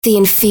The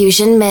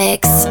Infusion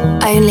Mix,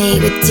 only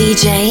with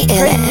DJ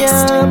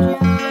Illest.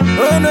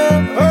 Oh no,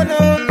 oh no,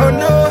 oh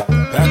no.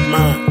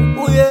 Batman.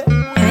 Oh yeah.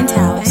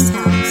 Penthouse.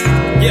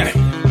 Yeah.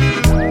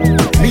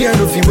 Me I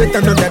know if you wait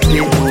another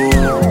day.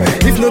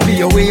 If no be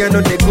your way, I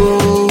know they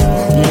go.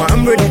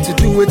 I'm ready to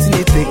do what you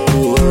need to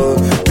go.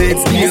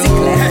 Baby,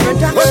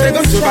 what they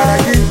gonna do about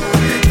again?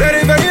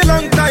 Very, very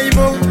long time,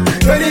 oh.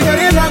 Very,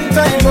 very long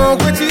time, oh.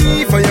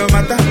 Waiting for your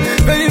matter.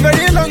 Very,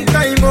 very long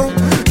time, oh.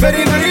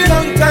 Very, very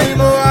long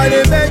time, oh. I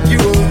dey beg you,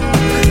 oh.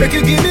 Make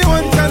you give me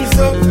one chance,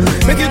 oh.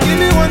 Make you give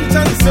me one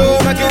chance, oh.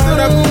 Make you do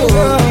that,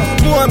 oh.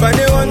 More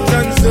than one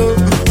chance, oh.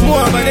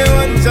 More than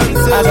one chance,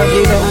 oh. I don't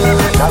give up.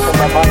 That's what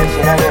my body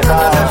should have done.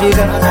 I don't give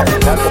up.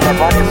 That's what my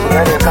body should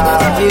have done. I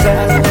don't give up.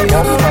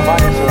 That's what my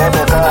body should have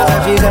done. I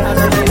don't give up.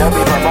 That's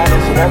what my body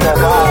should have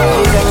done.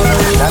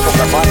 That's what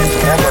my body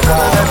should have done.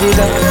 I don't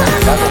give up.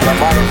 That's what my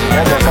body should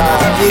have done. I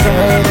don't give up.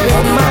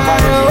 That's what my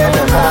body should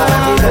have done.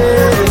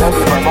 That's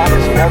what my body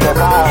should have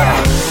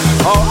done.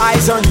 All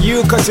eyes on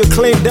you cause you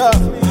cleaned up.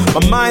 My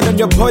mind on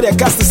your body, I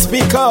got to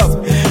speak up.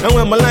 And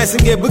when my lines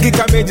get boogie,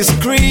 can be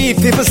discreet.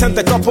 People sent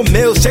a couple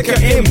mails, check your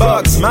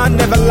inbox. Man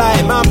never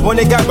lie, man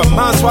bonny guy, but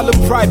man swallow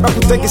pride. Back to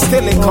take it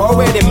still and call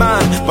away the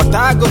man. But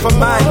I go for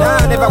mine,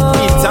 I never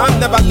quit. I'm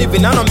never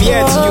leaving, and I'm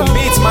here till you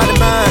meet my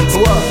demands.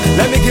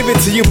 Let me give it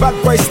to you, bad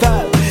boy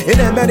style. In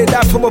a minute,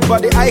 that from my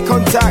body, eye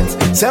contact.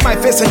 Set my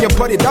face on your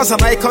body, that's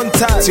an eye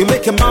contact. You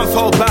make a man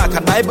fall back,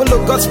 and I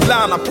below God's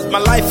plan. I put my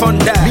life on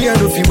that. Me, I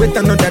know if you wait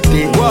another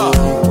day. Wow.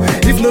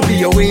 If no be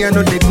your way, I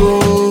know they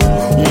go.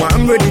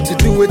 I'm ready to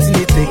do what you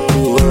need to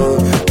go.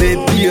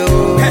 Baby,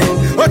 oh. Hey,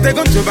 what they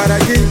gonna do about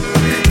again?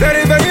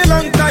 Very, very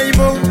long time,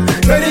 oh.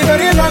 Very,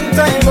 very long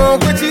time, oh.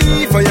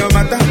 Waiting for your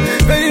matter.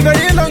 Very,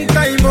 very long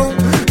time, oh.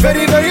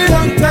 Very, very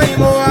long time,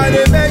 oh. I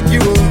dey beg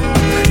you, oh.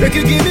 Make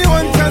you give me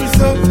one chance,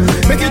 oh.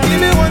 Make you give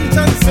me one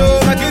chance,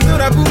 oh. Make you do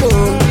that, boo,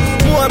 oh.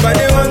 More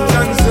than one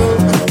chance, oh.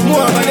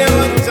 More than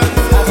one chance,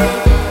 oh.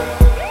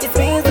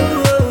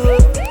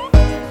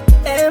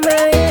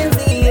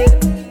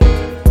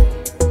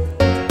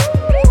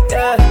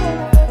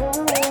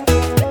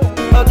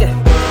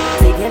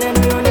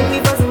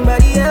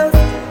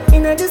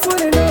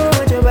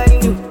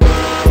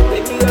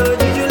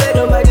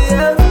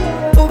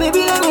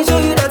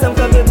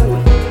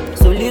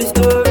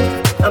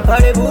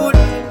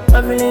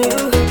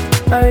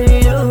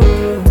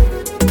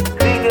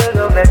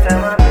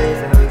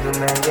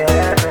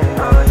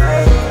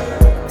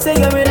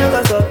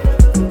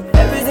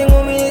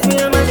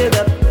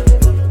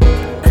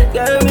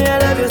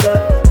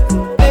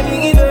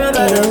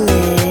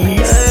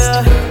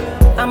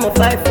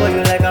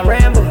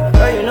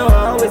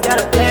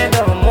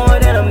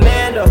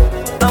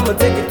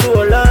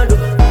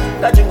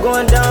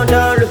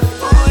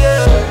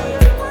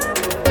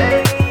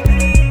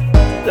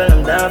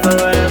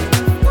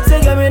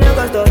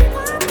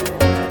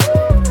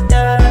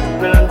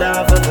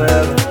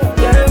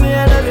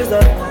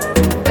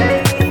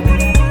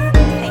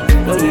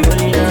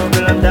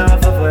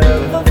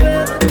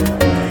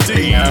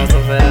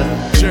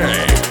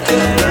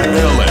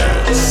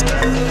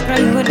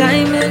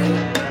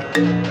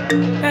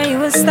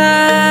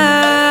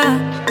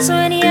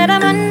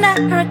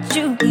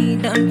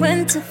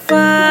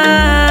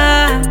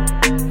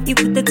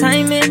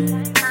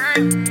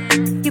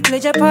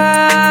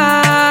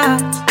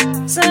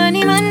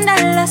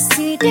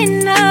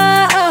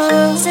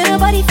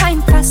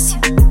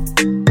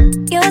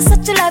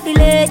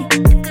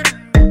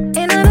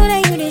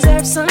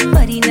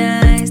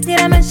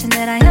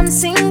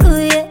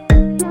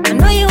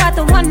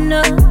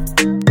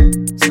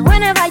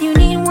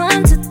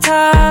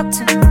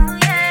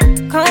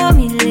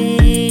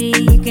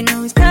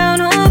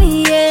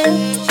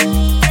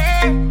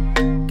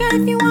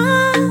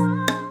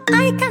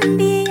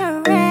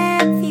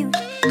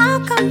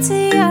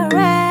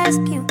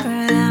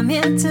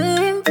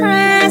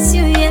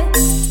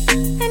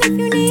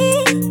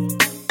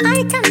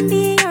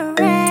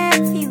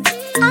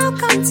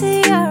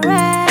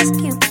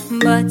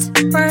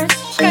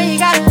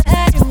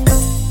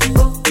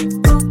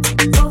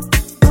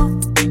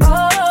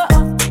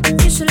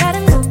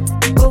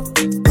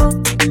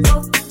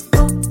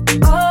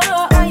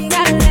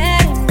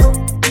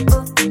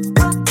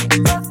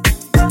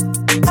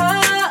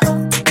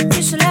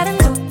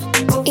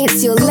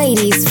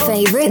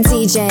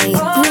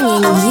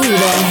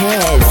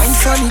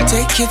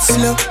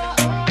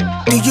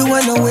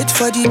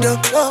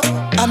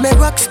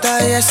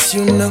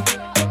 You know,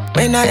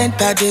 when I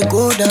enter, they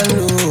go down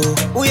low.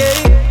 Oh yeah,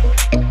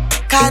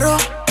 Caro,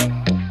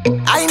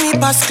 I me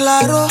pass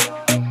claro.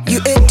 You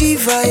a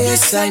diva,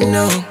 yes I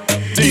know.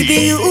 Baby,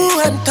 you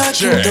I'm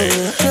talking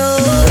to. No.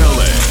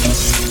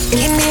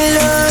 Give me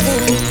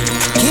loving,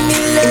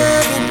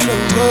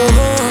 oh.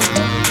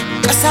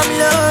 Cause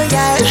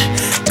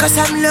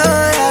I'm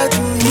loyal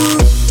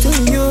to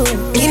you.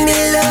 Give me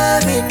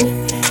loving,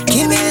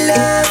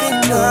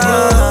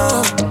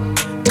 oh.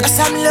 Cause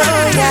I'm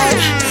loyal.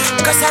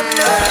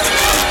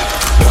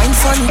 Wine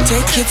for me,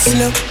 take it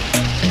slow.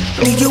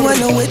 Do you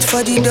wanna wait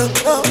for the door?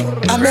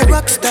 I'm a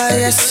rock star,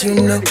 yes you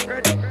know.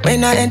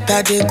 When I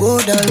enter, they go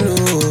down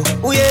low.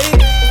 Oh yeah,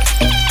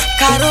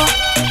 Caro,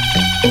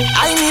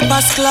 I me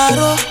pass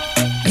claro.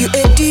 You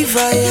a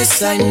diva,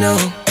 yes I know.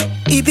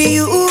 It be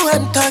you who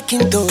I'm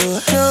talking to.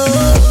 No.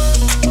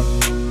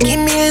 Give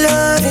me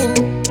loving,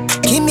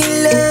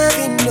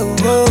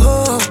 no.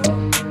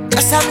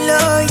 Cause I'm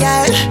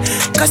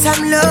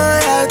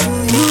loyal to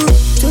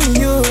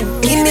you.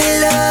 Give me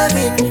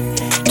loving,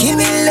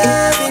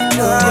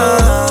 no.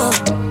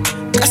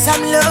 Cause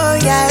I'm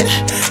loyal.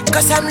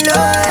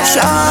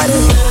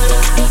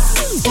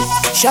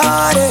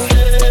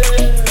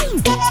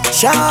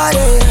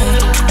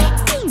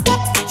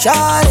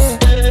 Shawty,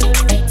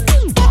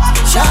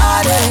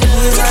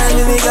 he's my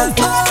baby girl.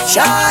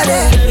 Shawty,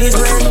 he's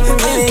my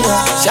baby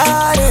girl.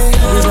 Shawty,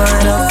 he's my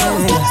baby girl.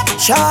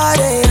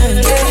 Shawty,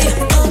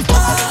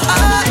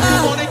 you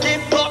wanna get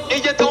fucked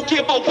and you don't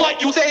care about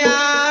what you say.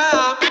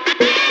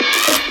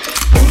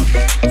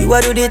 You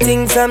a do the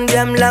thing from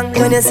damn long.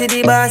 When you see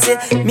the boss say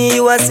me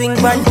you a swing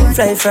band.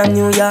 Fly from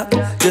New York,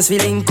 just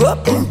feeling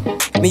up.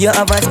 Me you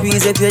have a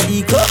squeeze if you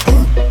deep up.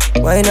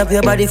 Wind up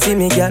your body for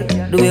me, girl.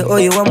 The way how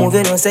you a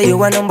moving, don't say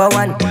you a number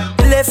one.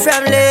 Left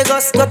from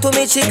Lagos, go to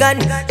Michigan.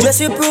 Just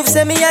you prove,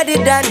 say me I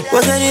did that.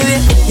 But anyway,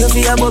 you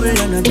feel a bubble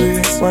on the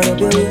breeze. One of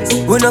your ways.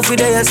 We know for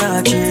the yes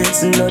and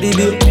cheers. No the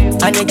bill.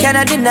 And you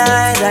cannot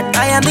deny that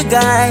I am the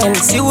guy.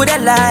 Else you woulda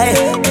lie.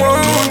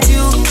 Won't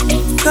you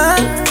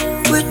come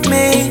with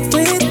me?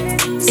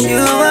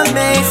 You were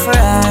made for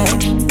I.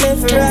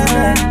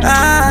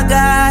 Oh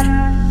God.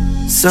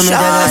 So me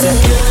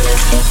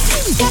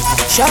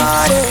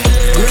Shawty,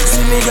 grace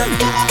to me girl.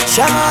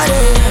 Shawty,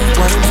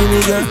 One to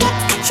me girl.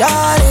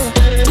 Shawty,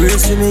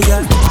 Grace to me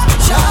girl.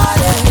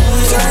 Shawty,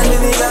 he's my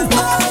baby girl.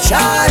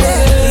 Shawty,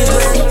 he's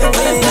my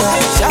baby girl.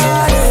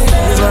 Shawty,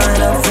 He's my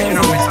love friend.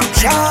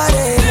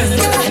 Shawty.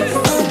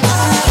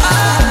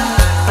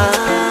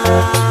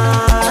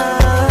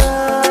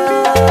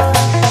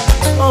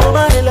 Oh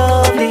my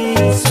lovely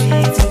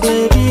sweet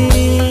baby.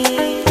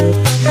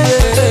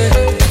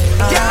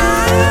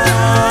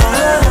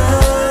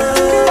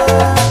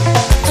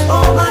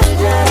 Oh my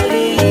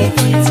darling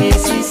pretty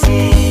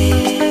sissy.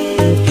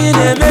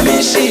 Maybe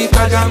she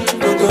bagam,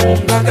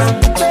 bagam.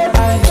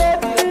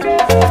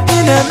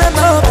 In a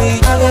memory,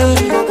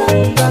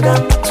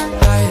 bagam.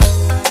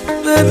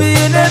 Baby,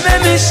 in a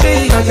memory, she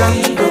bagam.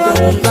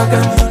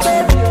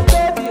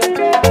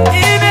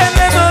 In a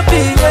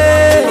memory,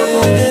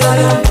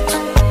 bagam.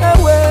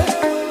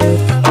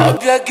 Oh,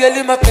 your girl,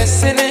 my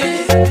person,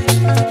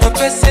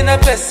 a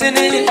person.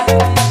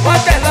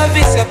 What I love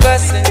is a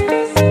blessing.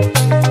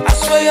 I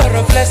swear you're a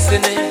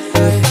blessing.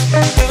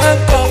 You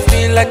make of me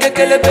like a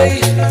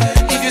calabash.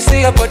 If you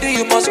see your body,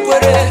 you must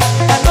query.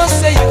 I don't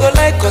say you go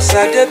like us, I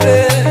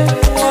debe.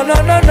 Oh no,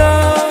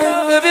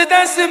 baby,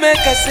 dance to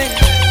make us sing.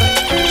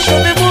 Show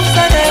me moves I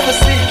never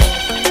seen.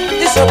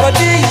 This your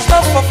body is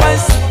not for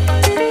fancy.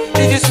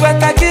 If you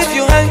sweat, I give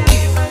you hanky.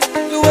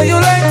 The way you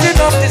lighten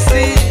up the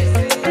sea,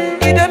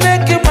 it don't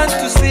make you want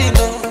to see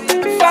no.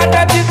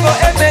 Father,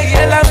 because every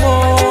yellow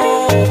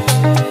more.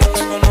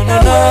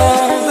 No,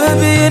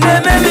 baby, you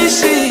never me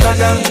she.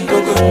 Bagam.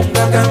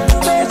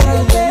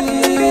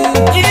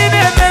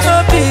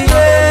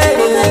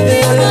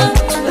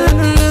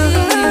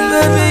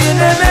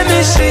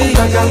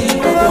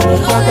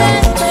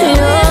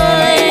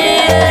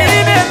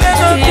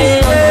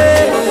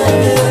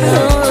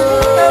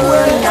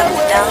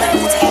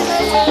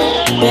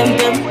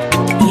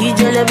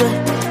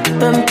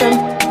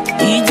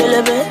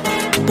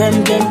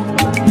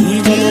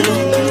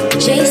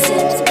 Jason,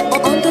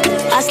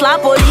 I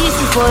slap police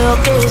for your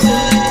case.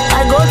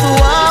 I go to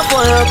war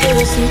for your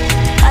case.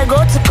 I go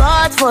to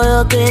court for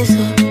your case.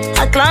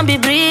 I climb the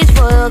bridge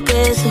for your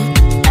case.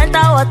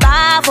 Enter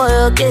water for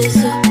your case.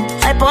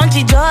 I punch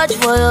the judge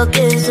for your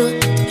case.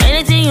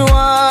 Anything you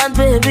want,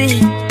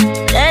 baby,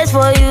 that's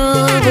for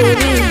you,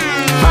 baby.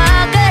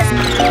 My case.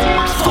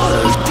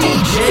 Follow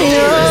DJ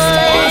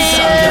Illest on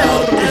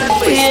SoundCloud and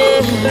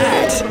Facebook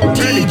at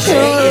DJ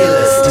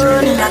Illest.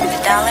 Dr.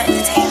 Dollar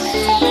Entertainment.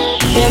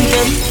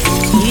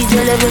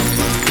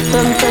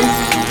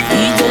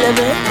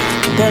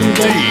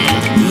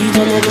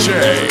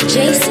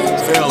 Jason,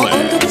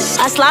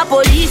 I slap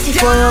police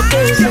for your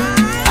case.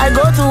 I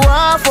go to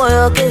war for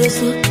your case.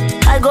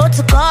 I go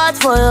to court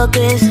for your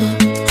case.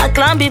 I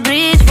climb the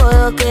bridge for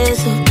your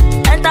case.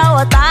 Enter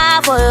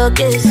water for your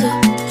case.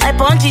 I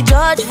punch the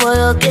judge for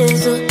your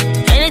case.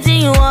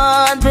 Anything you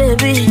want,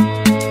 baby,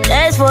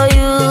 that's for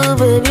you,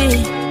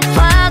 baby.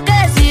 Fire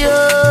case, yo.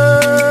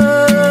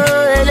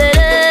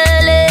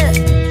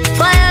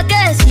 Fire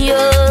case, yo.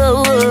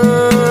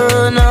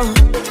 No.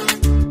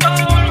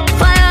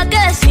 Fire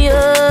case, yo.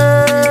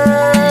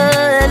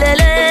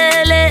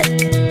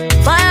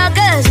 Fire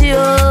case,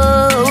 yo.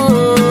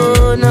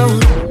 No.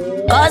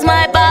 'Cause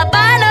my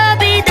papa no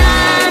be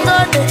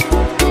Dangote.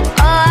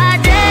 Oh,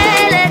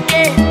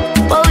 Adeleke.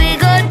 But we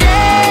go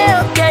there,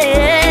 okay,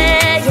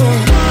 yeah.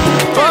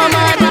 Oh,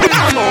 my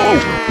papa.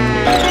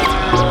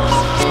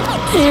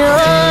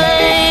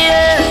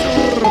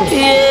 Yeah.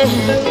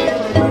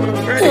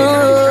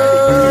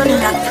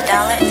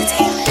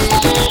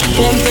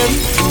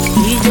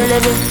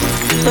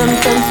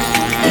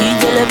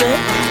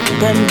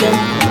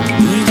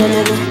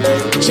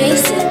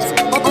 Jason,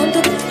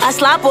 I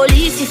slap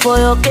police for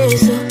your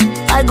case.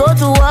 I go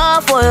to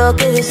war for your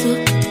case.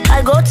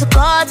 I go to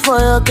court for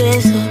your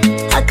case.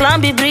 I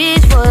climb the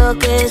bridge for your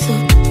case.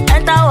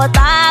 Enter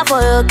water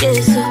for your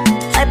case.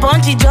 I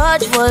punch the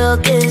judge for your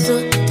case.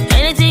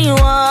 Anything you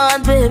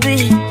want,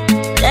 baby,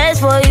 that's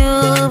for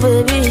you,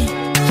 baby.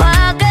 For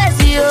your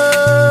case, yo.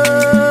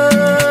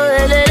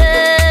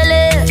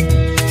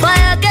 For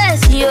your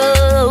case, yo.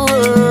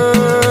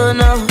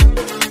 No.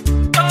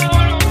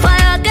 For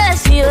your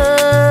case, yo.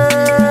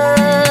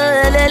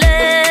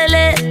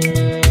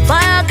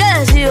 For your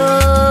case, yo.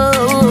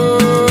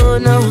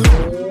 No.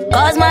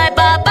 Cause my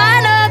papa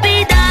no be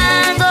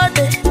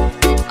Dangote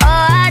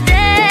or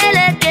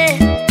Adeleke,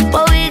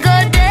 but we go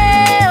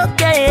there,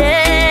 okay,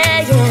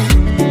 yeah, yeah.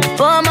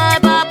 For my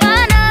papa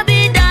no be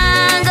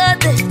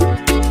Dangote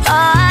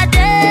or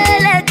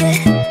Adeleke,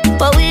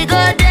 but we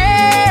go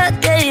there,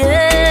 okay,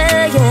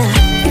 yeah, yeah,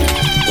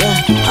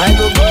 yeah. I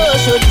go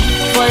shoot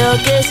for your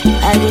case, I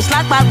go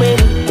slack back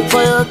baby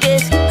for your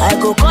case, I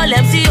go call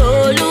MC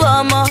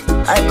Oluomo,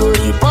 I go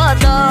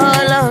report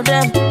all of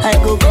them, I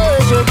go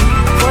shoot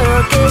for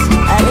your case,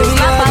 I go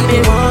slap back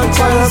baby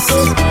for your case,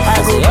 I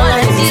go call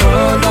MC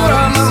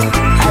Oluomo,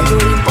 I go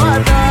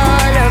report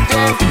all of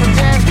them.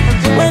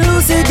 When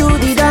Lucy do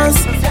the dance,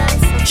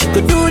 she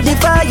could do the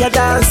fire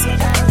dance.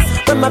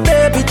 When my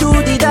baby do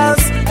the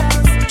dance,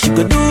 she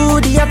could do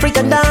the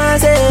African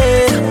dance.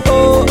 Eh.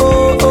 Oh,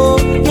 oh, oh,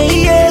 yeah,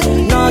 yeah.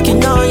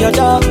 Knocking on your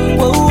door.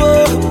 Oh,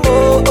 oh,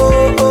 oh,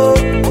 oh, oh.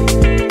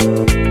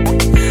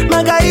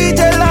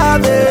 Margarita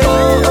love it. Oh,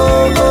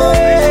 oh, oh,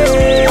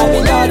 yeah. I've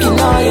been knocking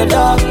on your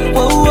door. Oh,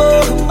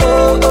 oh,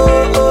 oh,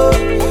 oh,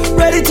 oh.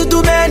 Ready to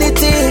do many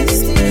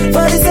things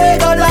for the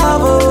sake of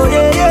love. Oh,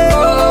 yeah, yeah. Oh,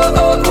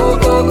 oh, oh,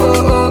 oh,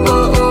 oh,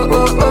 oh, oh.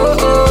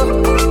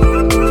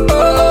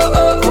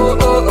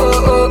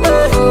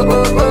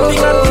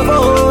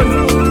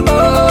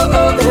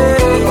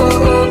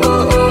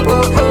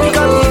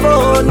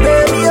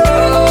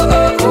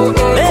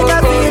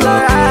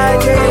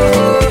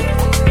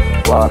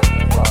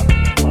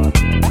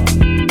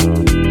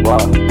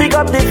 Pick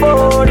up the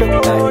phone.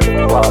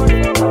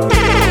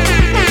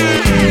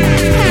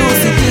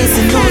 Lucy this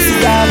and Lucy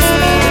that.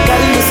 The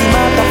guy Lucy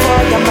matter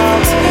for your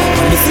mouth.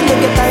 You see no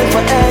get time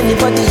for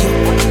anybody.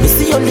 You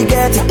see only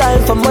get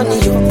time for money.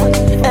 You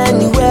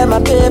anywhere my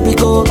baby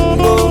go,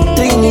 go.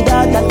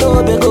 Trinidad and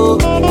Tobago,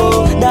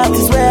 go. That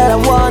is where I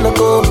wanna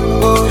go.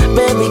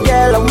 Baby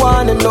girl, I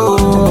wanna know.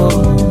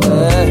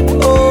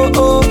 Oh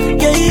oh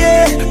yeah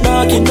yeah,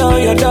 knocking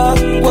on your door.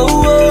 Whoa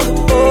whoa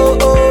oh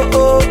oh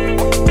oh.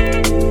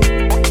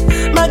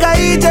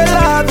 Margarita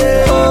love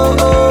it. Oh,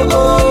 oh,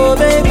 oh,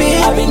 baby.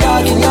 I've been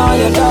knocking on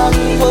your door.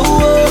 Oh,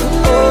 oh,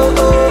 oh,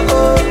 oh,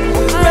 oh.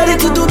 Ready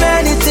to do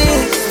many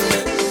things.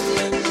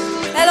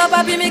 Hello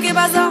papi, mais qu'est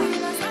pas ça?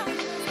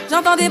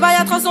 J'entends des bails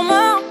à 300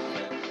 morts.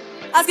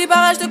 À ce qui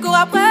paraît, je te cours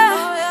après.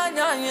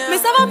 Mais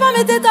ça va pas,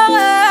 mais t'es taré,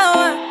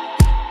 ouais.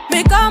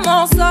 Mais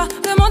comment ça?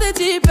 Demande des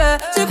types.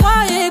 Tu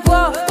croyais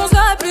quoi? Qu'on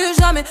serait plus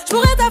jamais. Je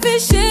pourrais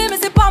t'afficher, mais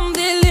c'est pas mon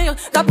délire.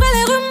 D'après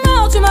les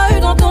rumeurs, tu m'as eu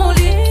dans ton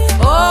lit.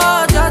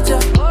 Oh, dja dja.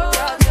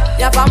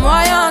 Y'a pas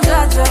moyen,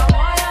 dja dja.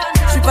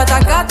 J'suis pas ta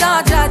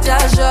cata, dja dja.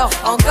 Genre,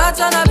 en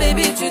katana,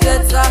 baby, tu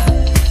dettes ça.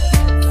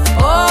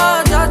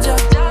 Oh, dja dja.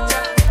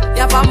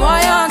 Y'a pas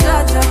moyen,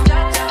 dja dja.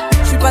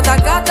 J'suis pas ta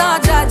cata,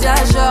 dja dja.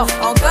 Genre,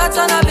 en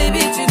katana,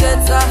 baby, tu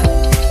dettes ça.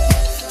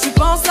 Tu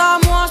penses à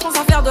moi, j'pense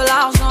à faire de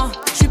l'argent.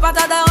 J'suis pas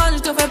ta daronne,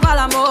 j'te fais pas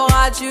la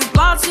morale. Tu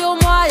parles sur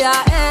moi, y'a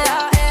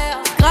air.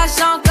 Crache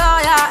encore,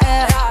 y'a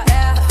air.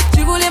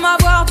 Tu voulais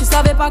m'avoir, tu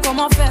savais pas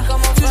comment faire.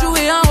 Tu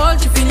jouais un rôle,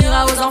 tu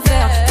finiras aux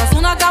enfers. Dans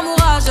son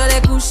Nakamura, je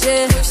l'ai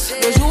couché.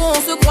 Le jour où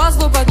on se croise,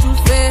 faut pas tout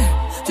faire.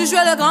 Tu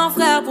jouais le grand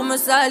frère pour me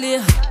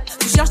salir.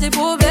 Tu cherches des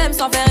problèmes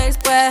sans faire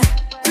exprès.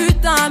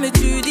 Putain, mais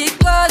tu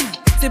déconnes.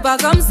 C'est pas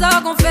comme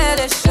ça qu'on fait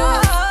les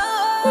choses.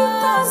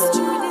 Putain, mais tu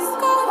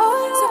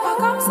déconnes. C'est pas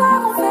comme ça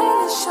qu'on fait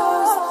les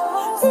choses.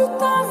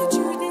 Putain, mais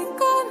tu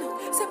déconnes.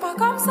 C'est pas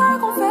comme ça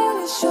qu'on fait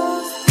les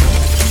choses.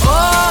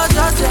 Oh,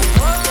 dja dja.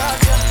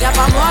 Y'a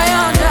pas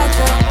moyen, dja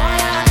dja.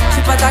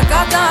 J'suis pas ta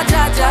cata,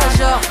 dja dja.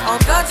 Genre, en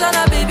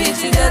katana, baby,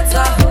 tu dettes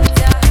ça.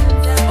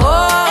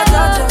 Oh,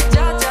 dja dja.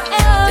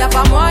 Y'a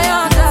pas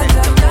moyen, dja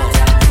dja.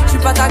 J'suis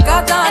pas ta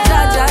cata, dja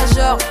dja.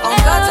 Genre, en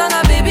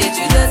katana, baby,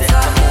 tu dettes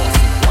ça.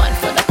 One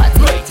for the party.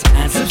 Rate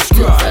and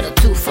subscribe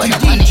Two for the to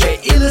DJ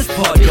Illest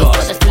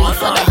Podcast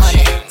on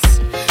iTunes.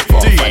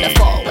 4 for the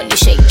 4 when you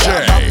shake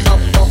your bum.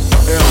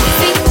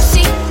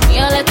 See, me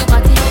I like to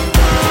party.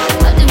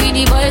 Got to be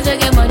the boys that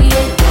get money.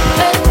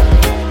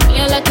 Me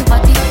I like to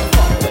party.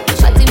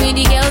 Got to be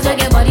the girls that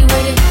get body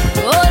with it.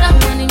 Hold on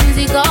when the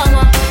music come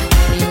up.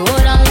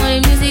 Hold on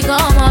when the music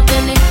come up.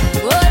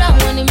 Hold on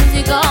when the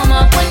music come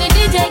up. When the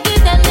DJ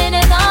give them then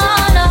they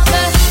turn up.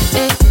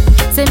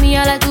 Say me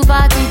I like to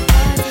party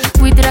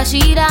with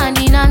Rashida and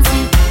the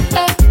Nancy.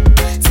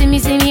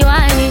 See me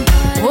whining.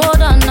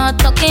 Hold on, not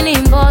talking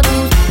in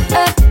bottles.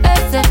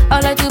 Say I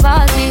like to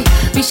party.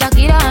 Be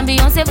Shakira and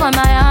Beyonce from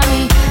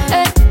Miami.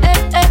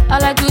 I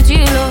like to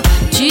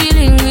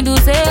chilling with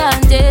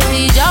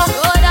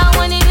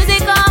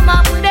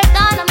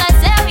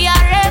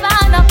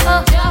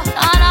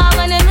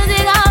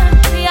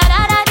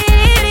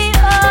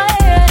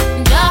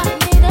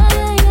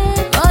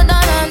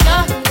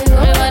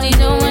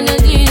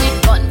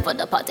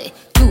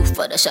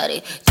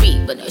shawty.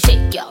 Three, but no shake,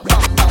 yo. Bum,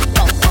 bum,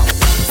 bum, bum.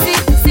 See,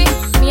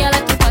 me I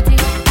like to party.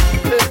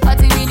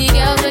 Party with the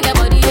girls, make your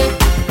body,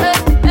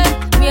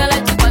 me I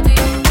like to party.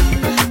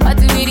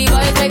 Party with the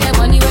boys, make your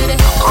money with it.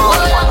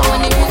 Go down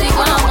when the music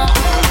come up.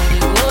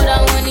 Go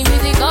down when the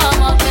music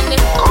come up.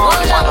 Go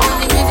down when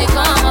the music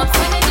come up.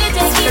 When the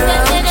DJ keep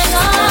that shit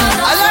on.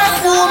 I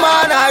like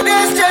woman, I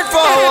dey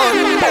straightforward.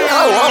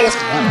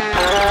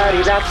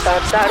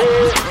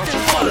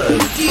 Follow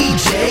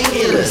DJ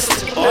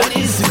Illest on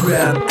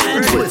Instagram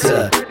and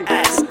Twitter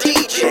at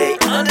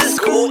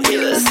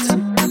DJ_Illest.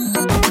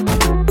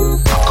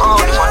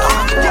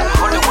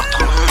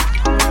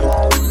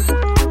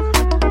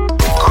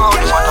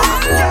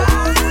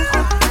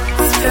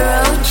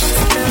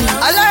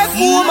 I like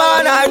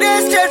woman, I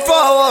dey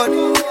straightforward.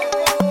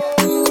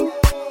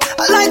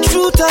 I like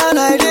truth and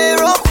I dey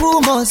rock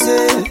rumors.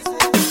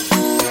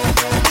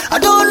 I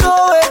don't know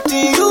what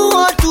you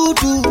want to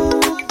do,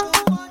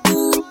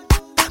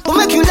 but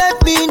make you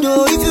let me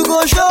know if you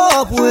go show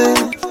up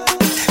well.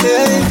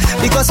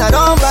 Because I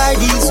don't buy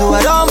this, so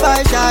I don't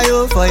buy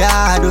Shayo for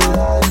Yado.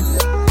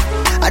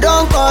 I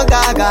don't call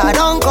Gaga, I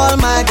don't call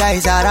my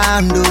guys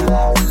around.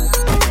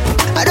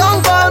 I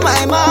don't call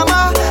my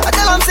mama, I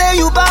tell them say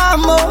you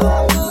bambo.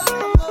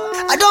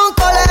 I don't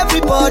call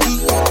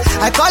everybody,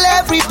 I call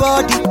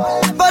everybody.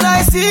 But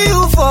I see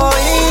you for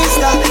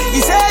Insta,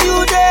 you say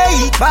you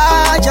dey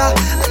Ibaja.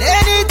 And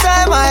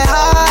anytime I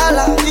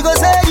holla, you go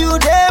say you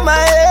dey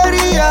my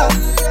area.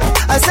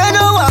 I say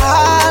no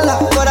wahala,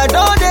 but I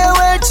don't dey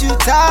wait you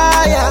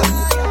tire.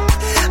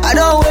 I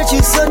don't wait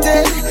you sote,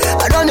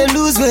 I don't dey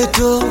lose weight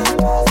too.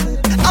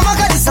 I'ma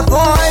gonna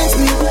disappoint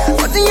me,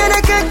 but then you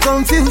get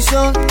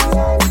confusion.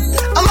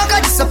 I'ma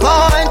gonna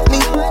disappoint me,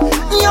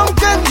 you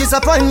get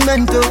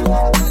disappointment too.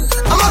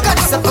 I'ma gonna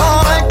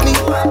disappoint me,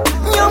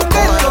 you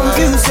get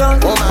confusion.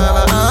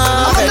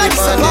 I'ma gonna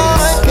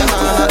disappoint me,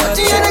 but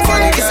then you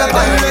get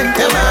disappointment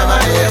too.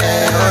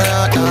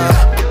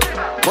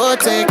 We'll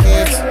take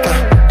it,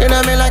 you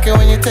know me like it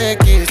when you take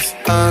it.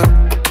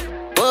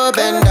 We'll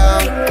bend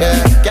down,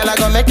 yeah. Girl, I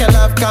gon' make your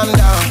love calm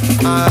down.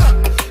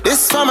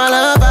 This for my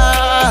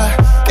lover.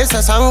 It's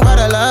a song for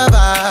the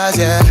lovers,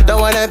 yeah.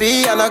 Don't wanna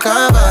be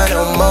undercover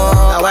no more.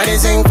 I wanna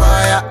sing for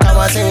ya, I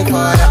wanna sing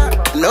for ya.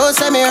 No,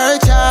 say me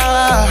hurt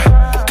ya,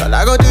 but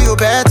I go do you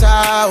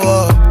better,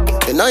 whoa.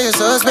 You know you're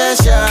so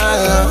special,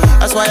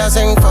 that's why I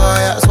sing for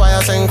ya, that's why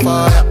I sing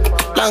for ya.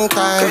 Long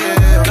time,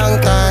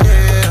 long time.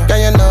 Girl,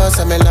 you know,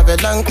 say me love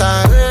it long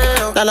time.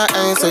 Then I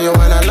ain't so you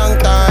want a long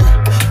time.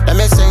 Let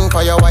me sing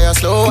for you while you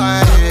slow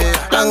wine.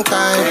 Long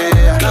time,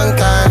 long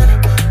time.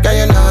 Girl,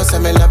 you know, say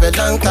me love it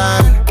long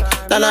time.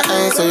 Then I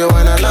ain't so you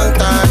want a long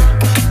time.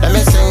 Let me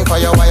sing for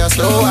you while you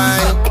slow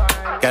wine.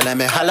 Girl, let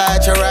me holla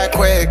at you right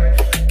quick.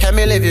 Can't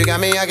believe you got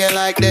me again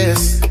like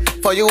this.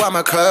 For you, I'm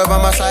a curve,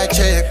 I'm a side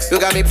chicks. You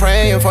got me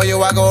praying for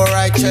you, I go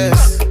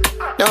righteous.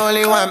 The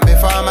only one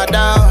before I'm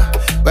down.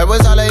 Where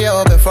was all of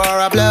you before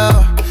I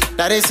blow?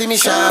 Now they see me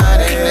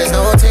shining, there's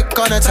no tick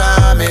on the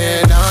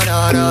timing, no.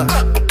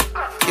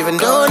 Even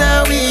though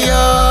now we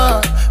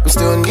are, I'm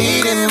still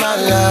needing my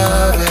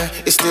love, yeah.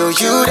 It's still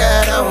you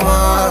that I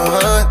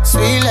want,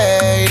 sweet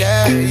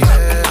lady.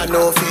 I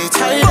know if you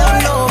tight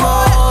up no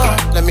more,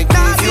 let me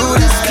give you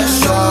that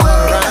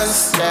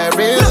assurance, that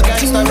real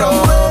gangsta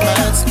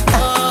romance.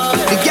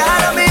 The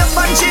girl me up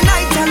when she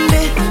night and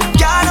day,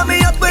 girl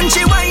me up when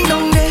she wind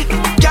on day.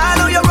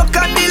 Girl, you rock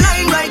on the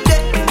line right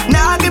there.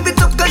 Now give it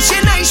up 'cause she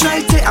nice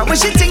right there. And when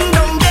she ting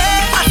down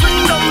there, I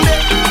swing down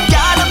there.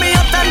 Girl, me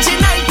up and she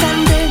night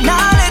and day.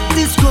 Now let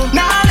this go,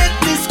 now let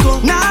this go,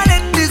 now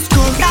let this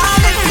go, now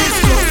let this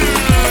go.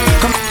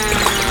 Come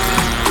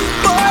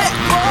boy,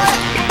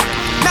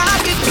 now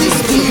get this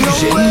thing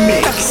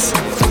away.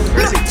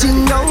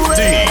 Nothing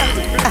away.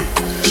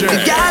 The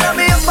girl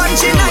me up and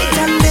she night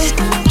and day.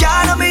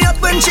 Girl, me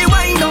up when she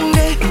wind down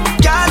there.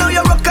 Girl,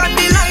 you rock on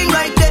the line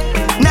right there.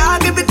 Now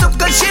give it up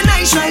 'cause she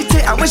nice right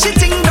there. And when she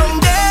ting down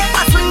there,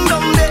 I swing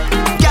down there.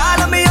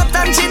 Girl, me up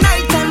and she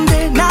night and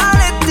day. Now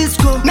let this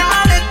go,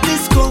 now let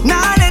this go,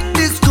 now let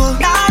this go,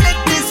 now let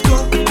this go.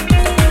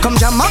 Come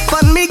jam up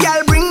on me,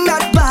 girl, bring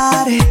that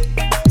body.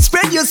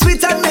 Spread your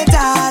sweet and me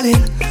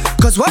darling.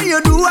 'Cause what you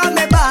do, I'm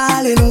me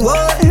balling.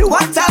 Whoa,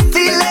 what a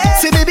feeling.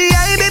 Say baby, I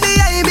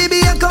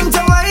come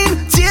to wine.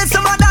 Chase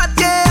some of that,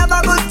 yeah, have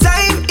a good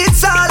time.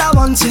 It's all I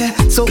want, yeah.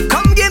 So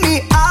come give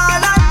me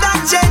all of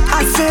that, yeah. I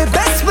say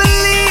best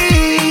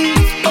believe.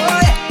 Oh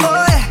yeah,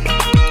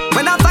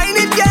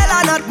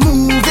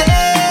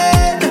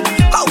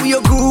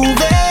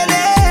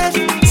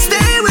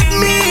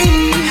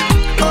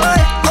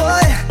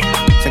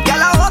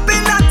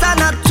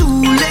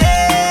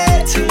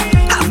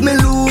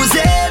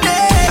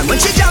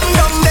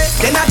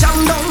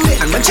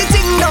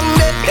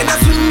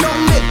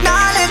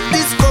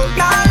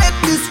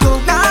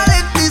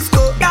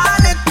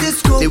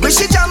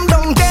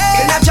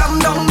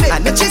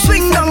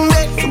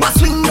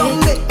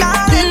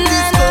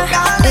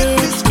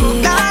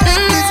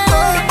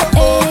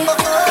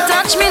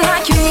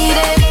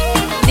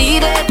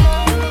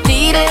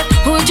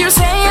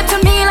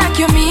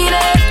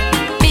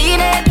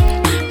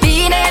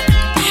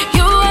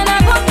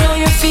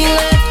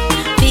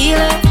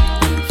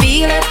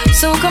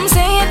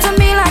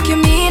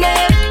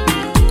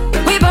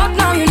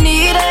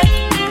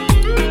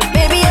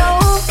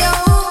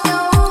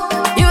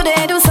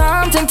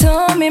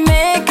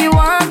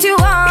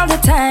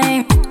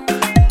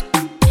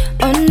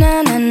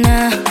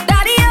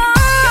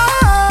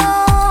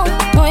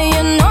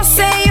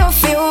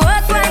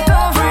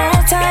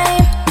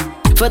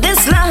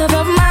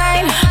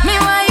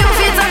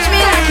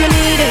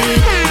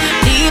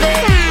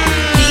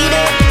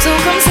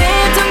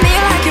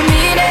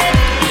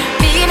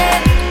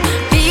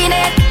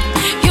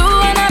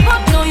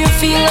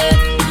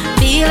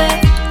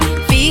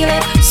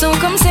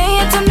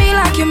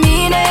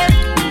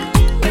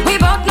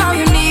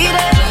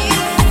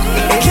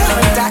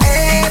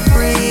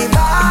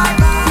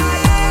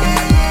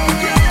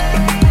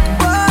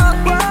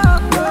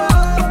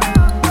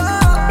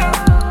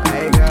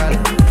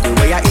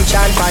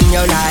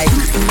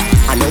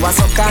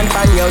 on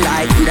you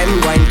like them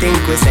wine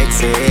think we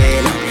sexy.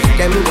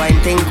 Them wine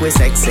think we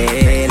sexy.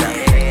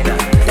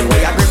 The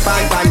way I grip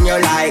on you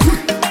like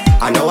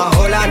I know I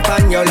hold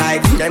on you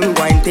like them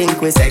wine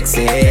think we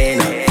sexy.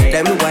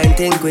 Them wine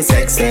think we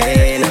sexy.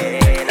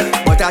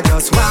 But I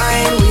just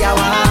wine, we are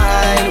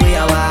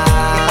wine.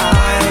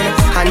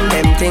 And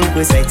them think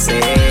we sexy.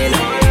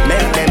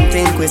 Make them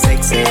think we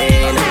sexy.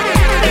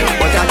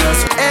 But I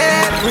just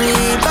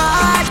everybody.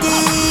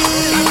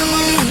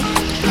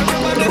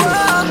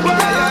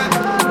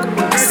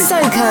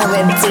 Soca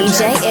with DJ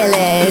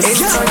Illest.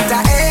 It's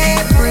under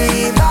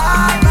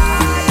everybody.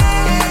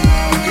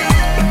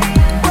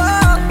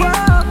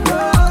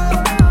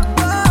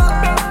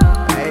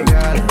 Hey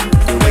girl,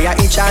 the way I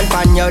itch and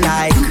pan you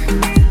like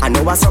I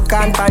know I suck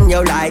and pan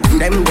you like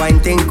them wine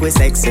think we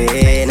sexy.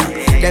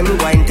 Them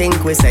wine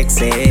think we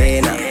sexy.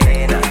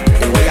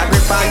 The way I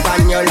grip and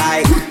pan you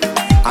like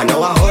I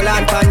know I hold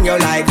on pan you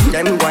like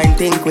them wine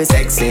think we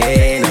sexy.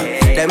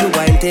 Them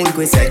wine think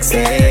we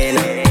sexy.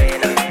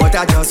 But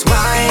I just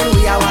wine,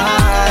 we are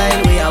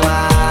wine.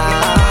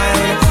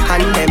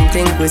 And them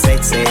think we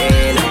sexy.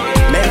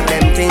 Make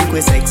them think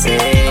we sexy.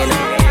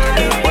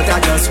 But I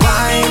just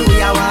wine,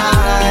 we are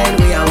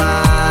wine.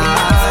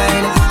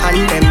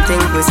 And them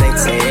think we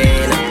sexy.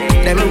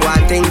 Them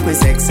one think we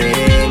sexy.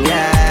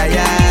 Yeah.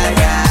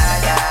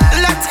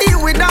 Let's hear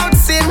without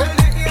sin.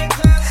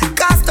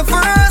 Cast the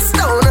first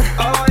stone.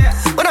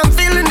 When I'm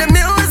feeling the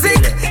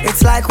music,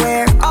 it's like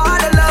we're all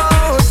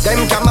alone.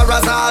 Them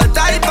cameras all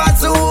type of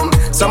zoom.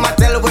 Some I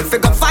tell we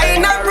figure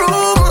find a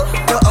room.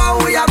 To all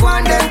we are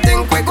going, them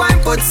think we going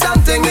put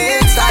something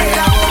inside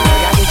our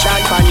home. I itch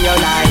and pan you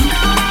like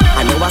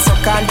I know I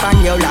suck and pan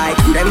you like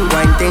them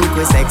going think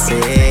we sexy.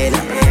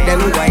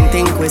 Them going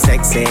think we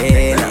sexy.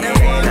 The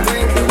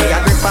way I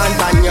grip and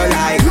pan you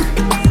like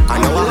I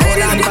know I hold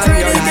and pan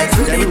you like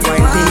them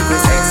going think we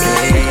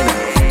sexy.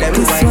 Them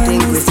going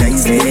think we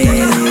sexy.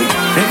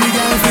 Every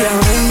girl feel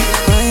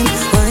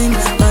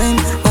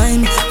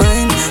wine,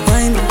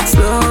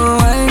 slow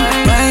wine.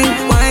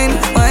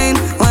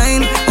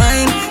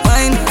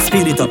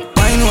 Speed it up.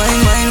 Wine.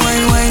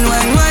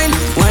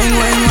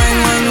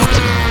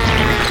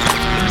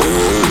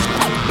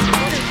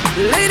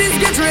 Ladies,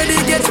 get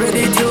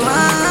ready to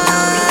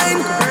wine.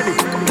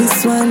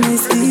 This one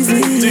is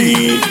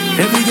easy.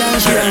 Every girl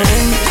should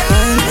wine.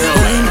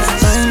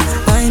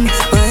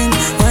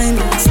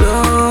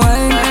 Slow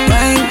wine.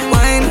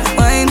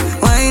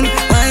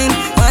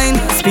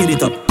 Speed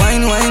it up.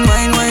 Wine.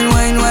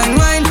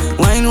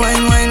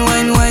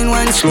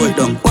 Slow it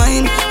down.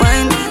 Wine.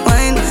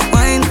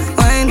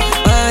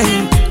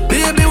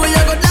 Baby, we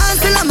a go dance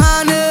till the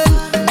morning.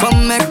 Come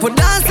make we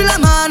dance till the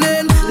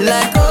morning.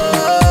 Like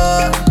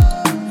oh,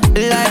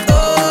 girl.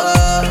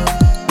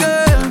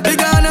 We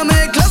gonna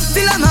make love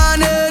till the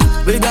morning.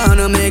 We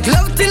gonna make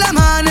love till the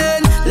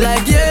morning.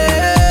 Like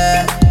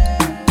yeah.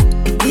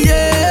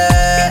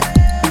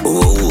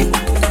 Oh,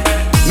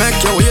 make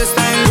your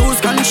waistline lose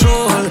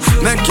control.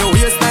 Make your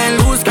waistline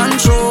lose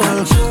control.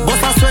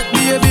 Bust a sweat,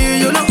 baby,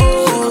 you know.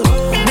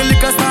 The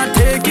liquor start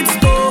take its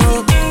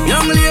toll.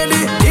 Young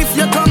lady, if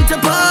you come to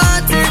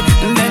party,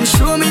 then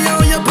show me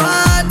how you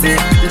party.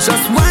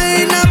 Just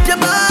wind up your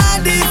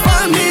body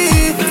for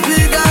me. We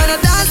gonna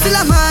dance till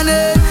the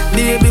morning.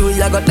 Baby,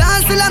 we a go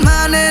dance till the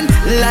morning.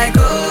 Like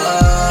oh,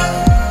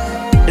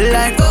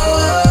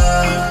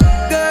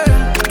 girl.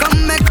 Come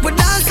make we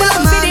dance till the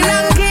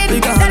morning. We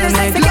gonna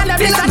make love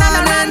till the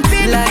morning.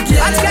 Like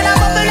yeah. Watch girl a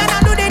bubble and I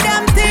do the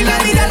damn thing. Let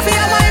me get for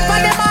your mind for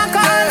the mark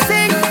and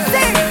sing.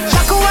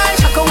 Shaka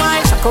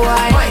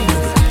wine.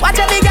 Watch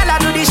a big girl a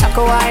do the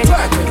shaka wine.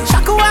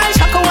 Shaka wine.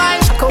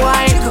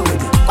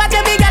 Watch a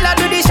big girl a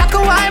do the shaka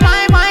wine.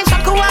 My mind.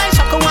 Shaka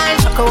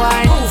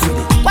wine.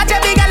 Watch a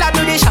big girl a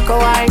do the shaka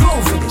wine.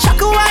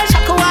 Shaka wine.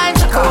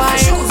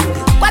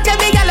 Watch a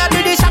big girl a do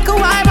the shaka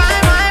wine. My.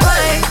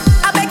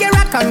 I beg you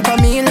rock and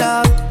come in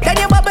love. Then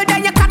you bubble,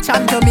 then you catch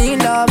on to me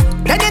love.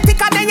 Then you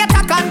tick and then you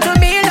tack on to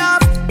me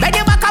love. Then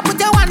you back up put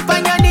your one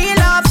on your knee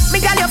love. Me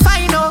girl you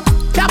fine oh.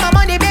 Drop my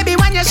money baby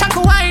when you shaka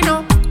wine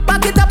oh.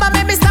 Back it up and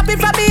make me stop it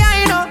from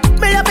behind oh.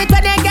 Me love it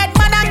when they get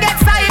mad and get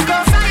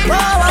psycho.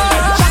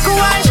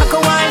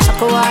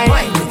 Shaka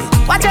wine.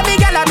 Watch a big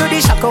girl a do the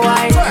shaka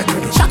wine.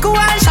 Shaka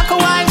wine.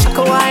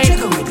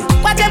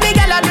 Watch a big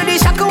girl a do the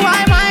shaka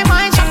wine. My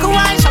mind. Shaka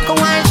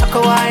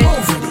wine.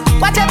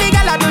 Watch a big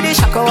girl a do the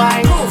shaka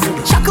wine.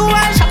 Shaka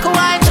wine.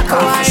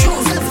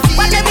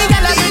 Watch a big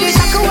girl a do the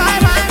shaka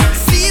wine.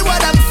 See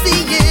what I'm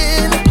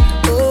seeing.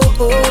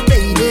 Oh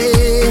baby.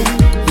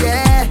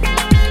 Yeah.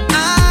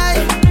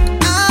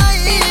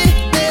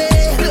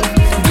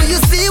 Do you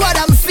see what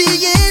I'm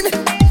seeing?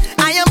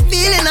 I am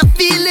feeling a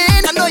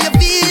feeling. I know you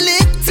feel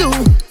it too.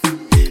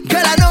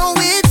 Girl, I know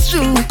it's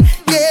true.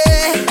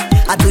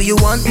 Yeah. Do you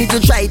want me to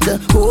try to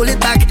hold it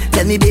back?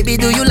 Tell me, baby,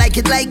 do you like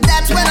it like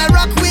that when I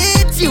rock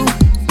with you?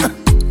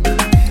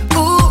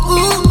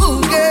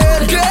 Ooh, girl.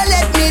 Girl,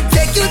 let me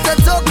take you to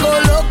Toco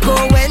Loco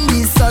when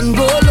the sun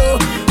go low.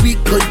 We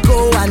could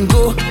go and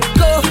go,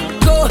 girl.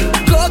 Go.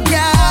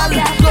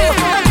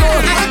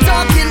 I'm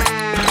talking.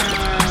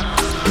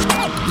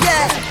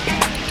 Yeah.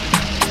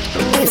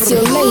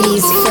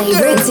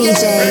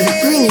 DJ,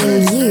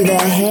 bringing you the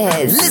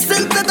hits.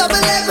 Listen to Double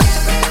M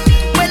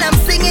when I'm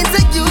singing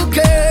to you,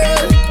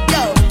 girl.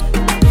 Yo,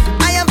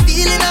 I am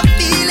feeling,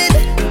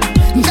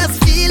 just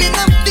feeling,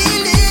 I'm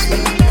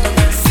feeling.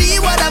 See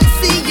what I'm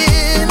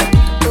seeing.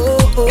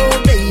 Oh,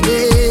 oh,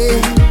 baby,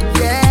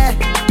 yeah.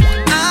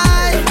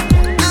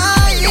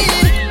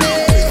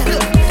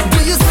 Do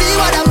you see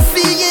what I'm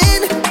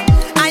seeing?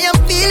 I am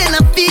feeling,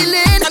 I'm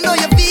feeling. I know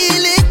you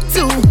feel it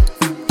too,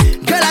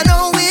 girl. I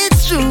know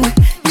it's true,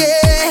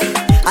 yeah.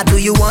 Do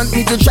you want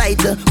me to try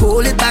to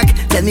hold it back?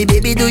 Tell me,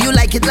 baby, do you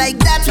like it like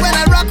that when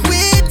I rock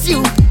with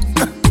you?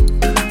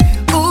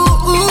 Ooh,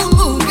 ooh,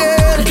 ooh,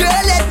 girl.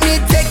 Girl, let me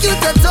take you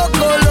to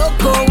Toco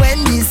Loco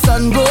when the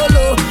sun go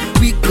low.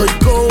 We could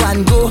go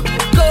and go,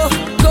 girl.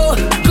 Go.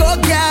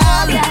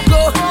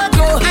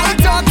 I'm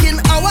talking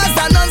hours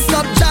and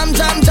non-stop jam.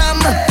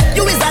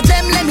 You is a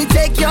gem, let me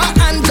take your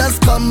hand,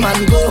 just come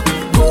and go,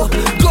 girl.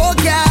 Go.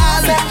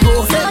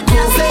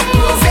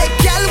 Say,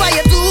 girl, why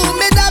you do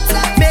me that?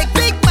 Make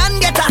big man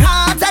get a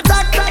heart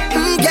attack.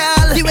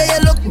 Girl, the way you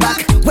look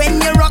back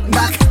when you rock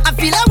back, I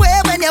feel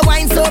away when you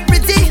whine so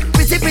pretty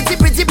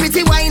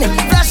wine.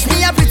 Flash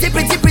me a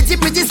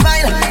pretty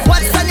smile.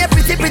 What's on your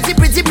pretty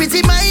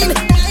mind?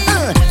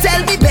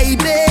 Tell me, baby,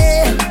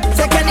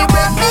 say can you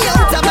break me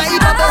out of my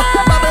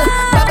bubble?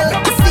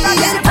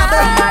 See and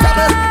bubble,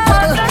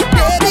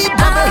 baby,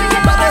 bubble,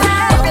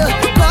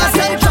 cause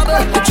some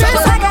trouble.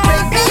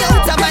 Break me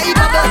out of my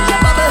bubble.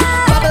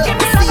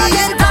 See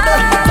and bubble,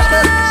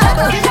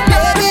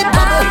 baby,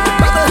 bubble.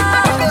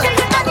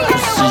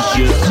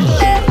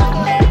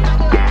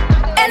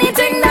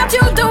 Anything that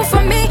you do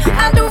for me,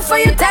 I'll do for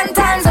you 10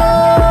 times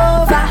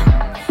over.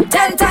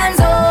 10 times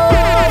over.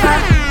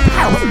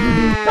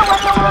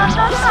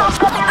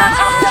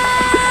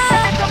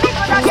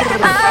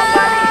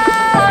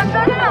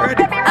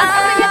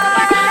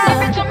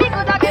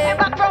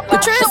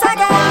 Patrice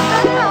again.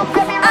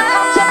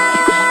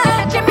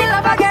 Give me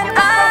love again.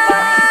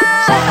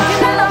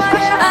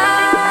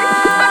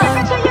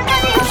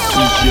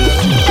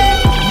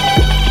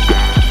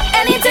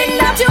 Anything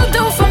that you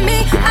do for me,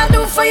 I'll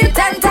do for you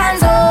 10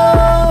 times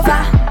over.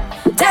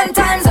 10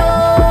 times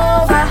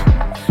over,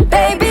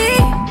 baby.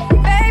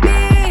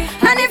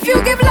 And if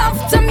you give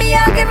love to me,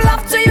 I'll give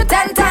love to you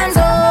 10 times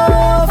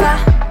over.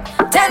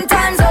 10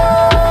 times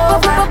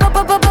over,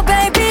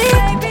 baby.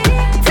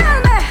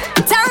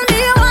 Tell me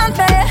you want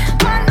me.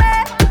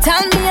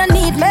 Tell me you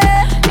need me.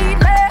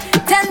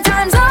 10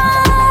 times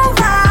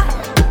over.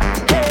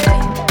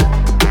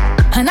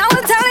 And I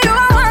will tell you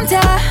I want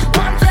ya.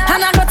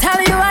 And I will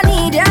tell you I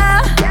need ya.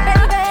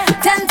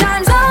 10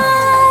 times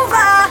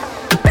over,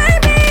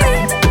 baby.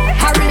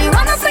 I really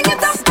wanna sing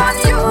it up on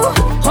you.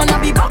 Wanna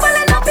be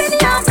bubbling up in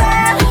your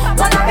bed.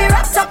 Wanna be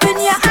wrapped up in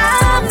your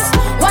arms.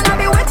 Wanna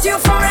be with you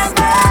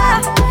forever.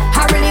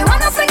 I really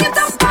wanna sing it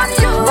up on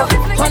you.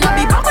 Wanna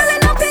be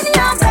bubbling up in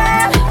your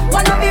bed.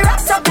 Wanna be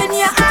wrapped up in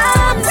your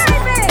arms.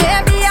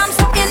 Baby, I'm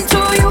so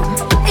into you.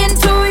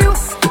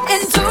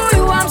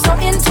 I'm so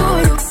into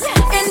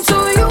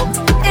you.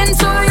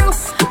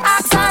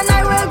 Ask and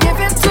I will give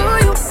it to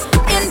you.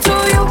 Into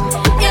you.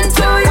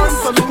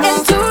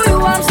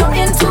 I'm so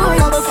into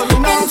you.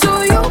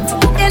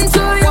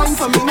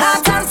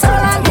 Heart and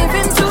soul I'm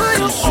giving to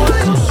you.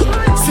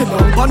 Sit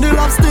down on the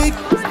love stick,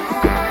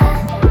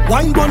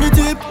 wine on the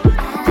tip.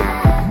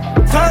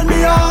 Turn me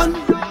on.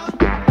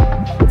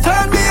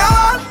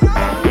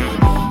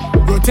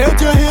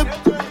 Rotate your hip.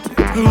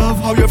 Love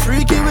how you're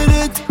freaky with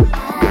it.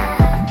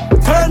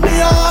 Turn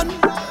me on.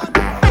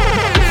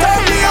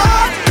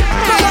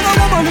 Cause I'm a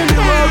woman in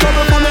the world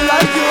ever for me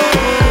like you.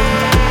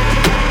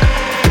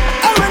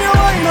 And when you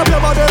wind up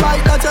your body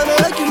like that, you're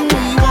making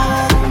me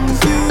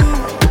want you.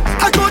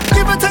 I could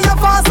give it to you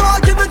fast, or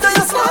I'll give it to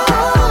you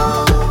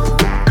slow.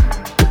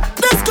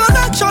 This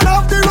connection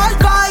of the right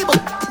vibe.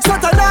 So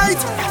tonight,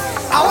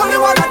 I only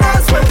wanna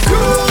dance with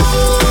you.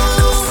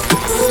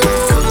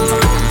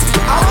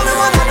 I only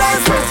wanna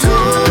dance with you.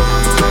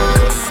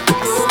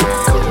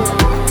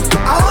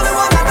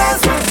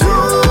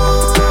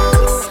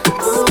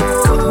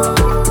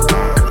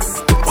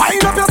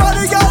 Wind up your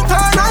body, girl,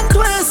 turn and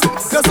twist.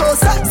 You're so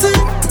sexy,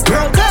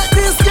 girl, take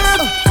this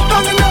game.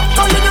 Down in your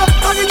heart,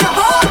 down in your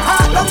heart.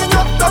 Take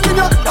love, down in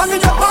your heart. Down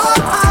in your heart,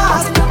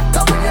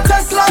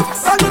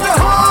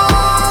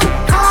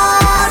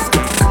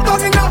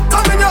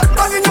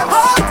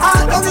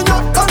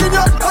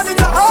 down in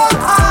your heart.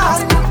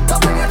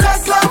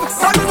 Take love,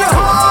 down in your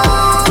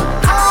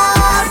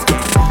heart.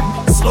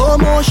 Slow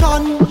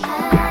motion,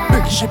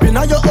 big ship in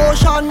your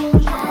ocean.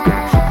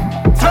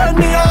 Turn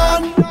me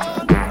on.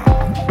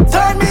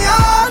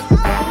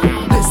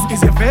 This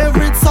is your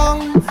favorite song.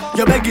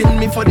 You're begging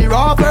me for the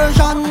raw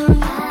version.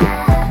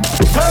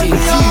 Turn me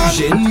on.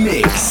 Infusion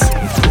Mix.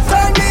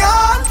 Turn me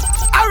on.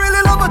 I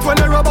really love it when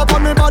you rub up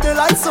on my body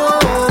like so.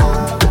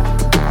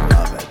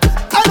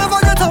 I never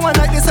get a one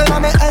like this in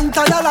my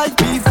entire life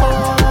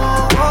before.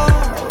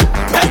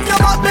 Bend your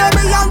butt,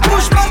 baby, and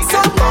push back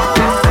some more.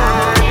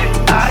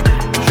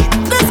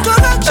 This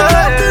connection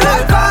of the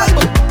right vibe.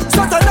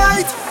 So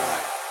tonight,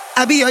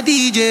 I be your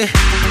DJ.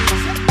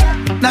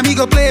 Now me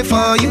go play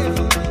for you.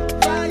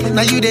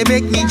 Now you they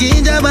make me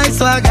ginger my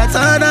swagger.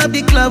 Turn up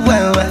the club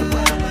well.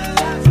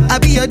 I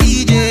be your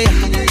DJ.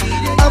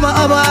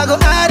 I go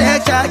add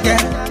extra,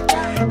 yeah.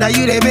 Now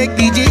you they make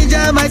me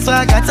ginger my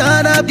swagger.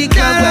 Turn up the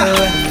club well.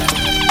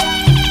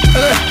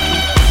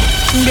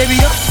 Baby,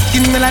 your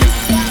skin melody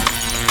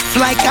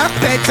fly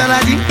carpet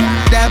allergy.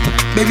 That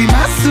baby,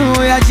 my soul,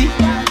 yaji.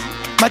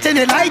 My chain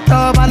the light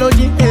up,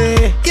 aloji.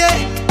 Yeah,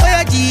 oh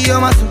yaji, oh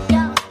my soul.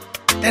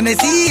 And they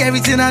see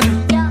everything I do.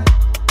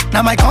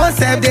 Now my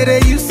concept that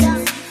they use.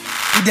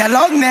 With their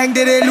long neck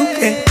that they look.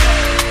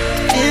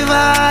 If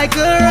I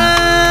could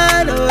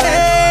run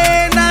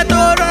away, not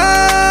to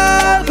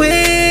run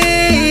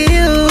with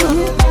you.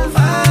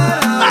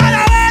 Run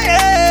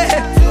away.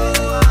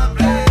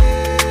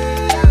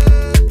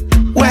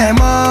 Where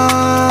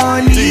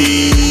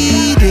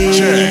money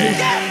day,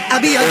 I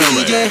be your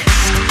DJ.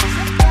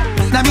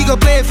 Now me go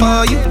play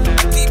for you.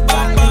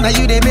 Now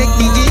you they make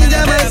me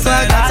ginger my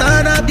swagger.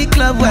 Turn up the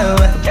club well.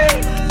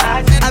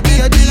 I be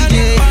your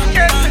DJ.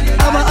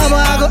 I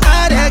go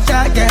add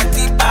extra, yeah.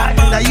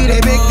 Now you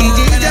they make me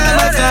ginger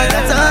my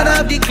swagger. Turn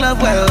up the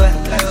club well.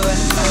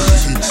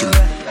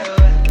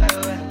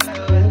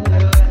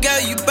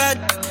 Girl, you bad.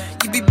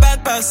 You be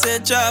bad past a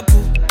chapu.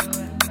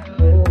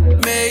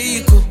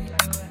 Mexico.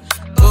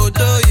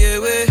 Odo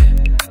yewe.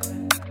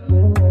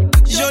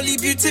 Jolly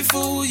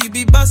beautiful. You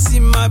be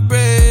busting my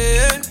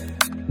brain.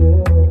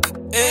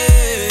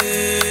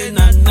 Hey,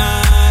 nah,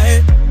 nah,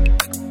 hey.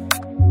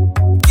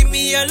 Give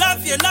me your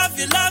love, your love,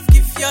 your love.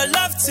 Give your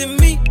love to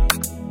me.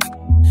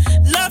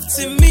 Love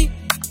to me.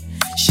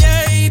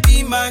 Sherry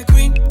be my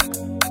queen.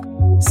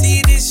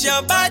 See this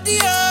your body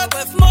up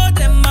worth more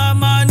than my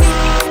money.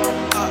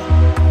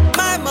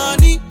 My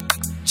money.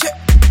 Check.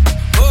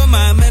 Oh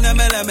my mela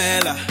mela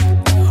mela.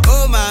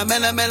 Oh my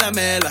mela mela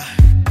mela.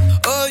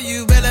 Oh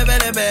you bella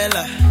bella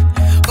bella.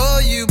 Oh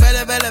you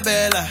bella bella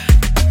bella.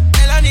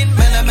 Melanin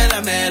mela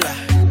mela mela.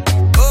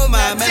 Oh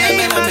my mela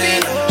mela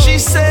mela. She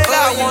said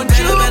I want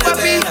you,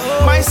 papi.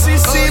 My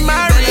sissy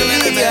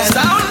Maria.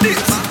 Sound it.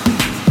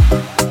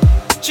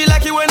 She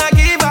like it when I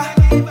give her.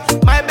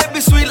 My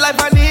baby sweet like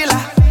vanilla.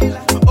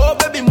 Oh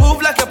baby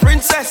move like a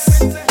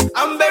princess.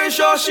 I'm very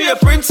sure she a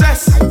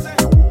princess.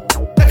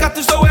 Take her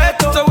to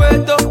Soweto,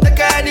 Soweto. Take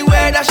her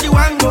anywhere that she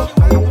want go.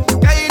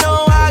 Girl you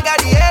know I got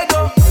the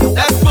ego.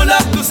 Let's pull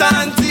up to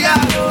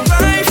Santiago.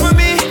 Pray for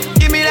me,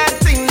 give me that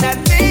thing,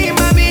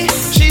 mommy.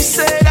 She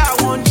said I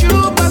want you,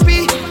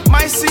 papi.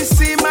 My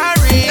sissy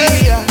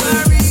Maria.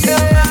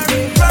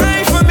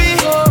 Pray for me,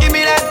 give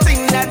me that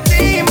thing,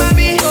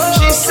 mommy.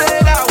 She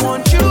said I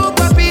want you,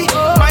 papi.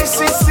 My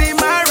sissy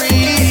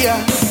Maria.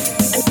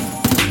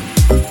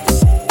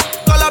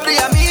 Call up the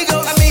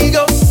amigo,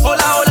 amigo.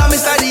 Hola, hola,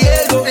 Mr.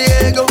 Diego,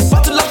 Diego.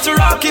 Bottle up to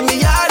rock in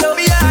Miado,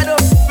 Miado.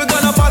 We're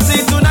gonna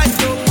party tonight,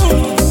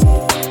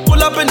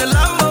 pull up in the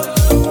Lambo.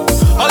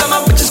 All of my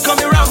bitches call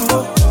me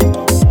Rambo.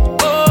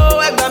 Oh,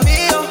 egg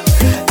mio.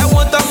 I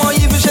want them more,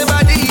 even shave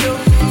body, yo.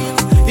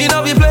 You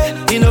know we play,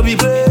 you know we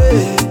play.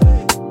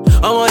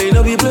 You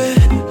know we play.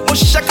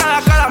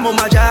 Mushaka kala mo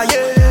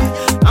majaye.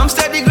 I'm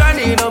steady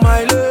grinding on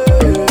my leg.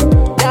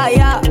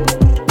 Yeah.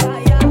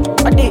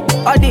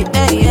 Odi,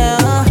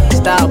 yeah.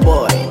 Star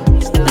boy.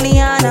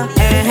 Liana,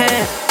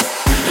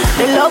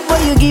 The love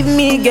what you give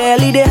me,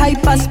 girl, it dey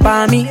hype as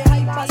for me.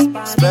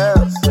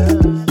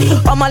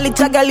 Oh my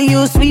little girl,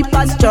 you sweet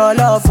as your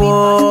love,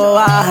 oh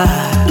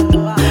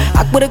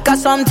I put a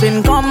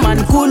something, come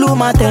and cool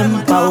my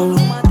tempo.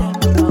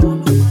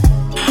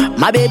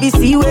 My baby,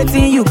 see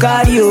waiting you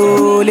carry,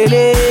 oh,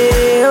 lele,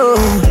 oh.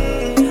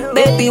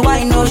 Baby,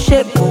 why no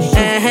shape,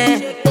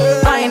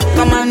 Fine,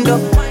 commando.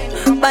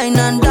 Fine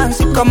and dance,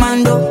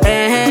 commando.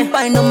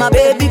 Fine on my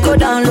baby, go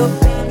down low.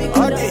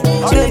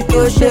 Shake,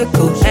 shake,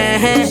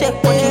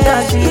 shake what you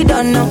dance, you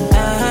don't know.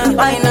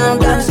 Fine and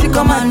dance,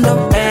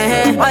 commando.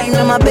 Fine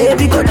on my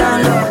baby, go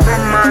down low.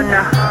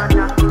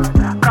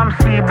 Come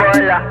see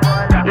Bola.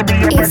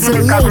 It's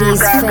your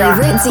ladies'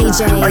 favorite DJ,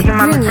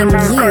 bringing you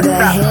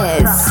the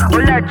hits.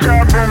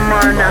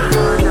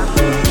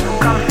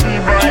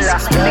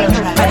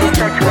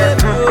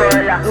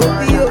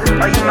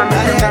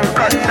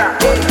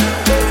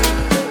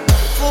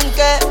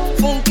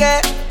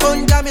 Funke,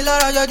 punja mi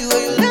lora, yo do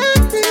you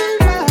left me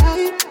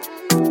right.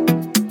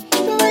 The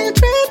way you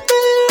treat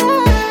me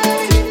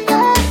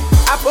right.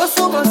 I put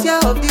so much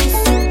of this,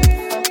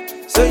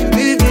 so you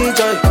give me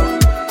joy.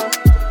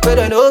 But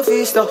I know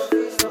if stop.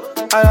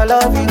 And I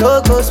love you,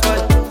 no go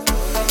spoil.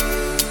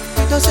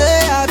 Don't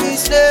say I be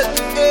slave,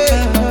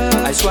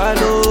 I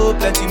swallow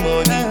plenty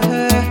money.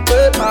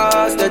 Way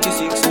past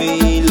 36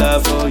 me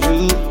love for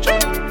you.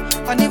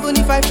 And even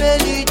if I fail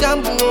the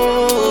jump, I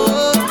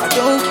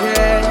don't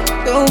care,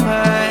 don't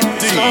mind.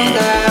 Long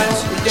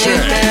as we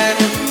get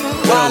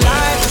while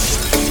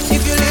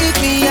if you leave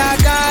me, I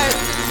die.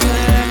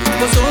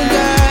 Cause soon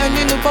girl,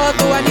 in the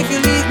bottle. And if you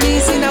leave me,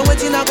 see now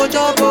waiting, I go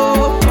job.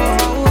 While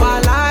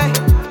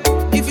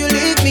if you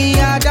leave me,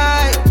 I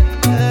die.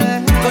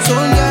 Cause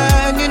soon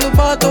girl, in the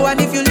bottle.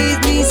 And if you leave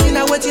me, see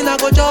now waiting, I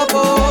go job.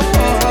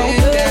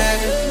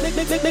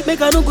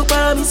 Make I no go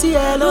buy me see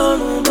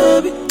alone,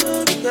 baby.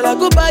 Girl, I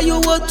go buy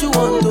you what you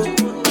want to.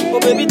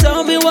 Oh baby,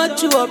 tell me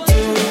what you up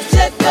to.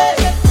 Check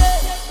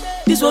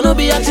it. This one no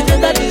be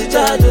accidental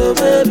discharge, oh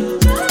baby.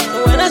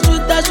 And when I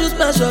shoot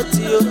my shot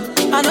to you.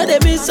 I know they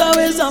miss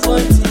always some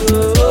point to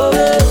you, oh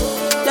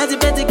baby.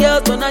 Plenty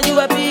girls, but now you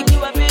a big.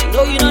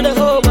 No, you know the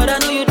whole, but I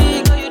know you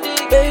dig.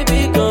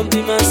 Baby, come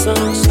be my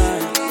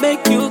sunshine.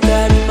 Make you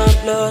carry my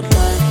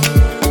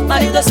bloodline. I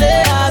used to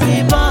say I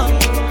be born.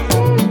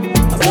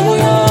 I blow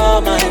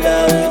your mind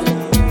away.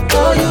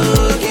 Oh, you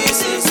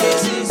kisses.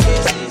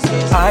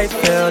 I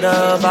feel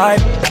the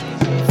vibe.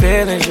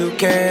 Feelings you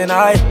can't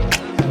hide.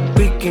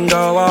 We can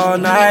go all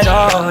night,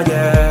 oh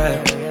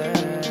yeah.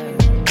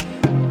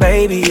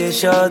 Baby,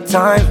 it's your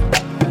time.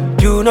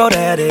 You know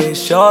that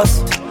it's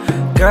yours.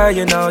 Girl,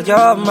 you know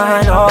you're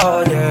mine,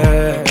 oh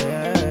yeah.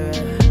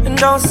 And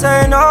don't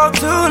say no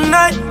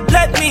tonight.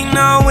 Let me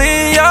know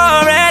when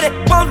you're ready.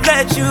 Won't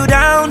let you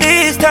down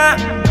this time.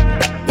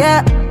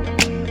 Yeah.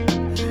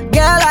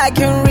 Girl, I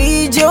can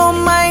read your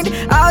mind.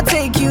 I'll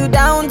take you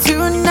down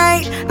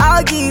tonight.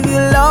 I'll give you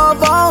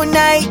love all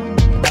night.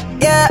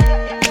 Yeah.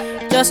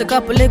 Just a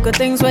couple little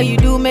things where you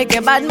do make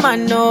a bad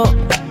man know.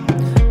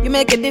 You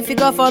make it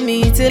difficult for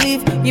me to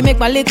leave. You make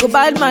my little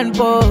bad man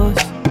pause.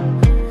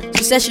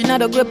 She said she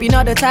not a grip, you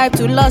not the type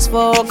to lust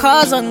for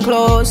cars and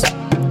clothes.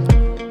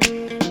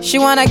 She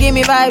wanna give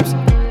me vibes,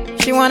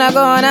 she wanna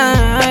go all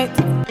night.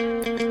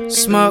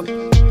 Smoke,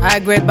 I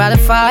grate by the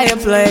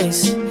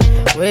fireplace.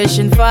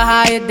 Wishing for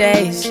higher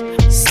days.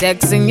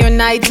 Sexing your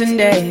night and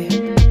day.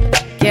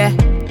 Yeah.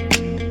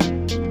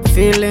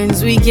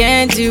 Feelings we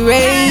can't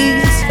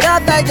erase.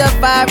 Love that just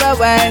far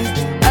away.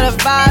 Out of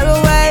far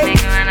away.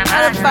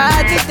 Out of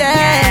far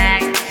today.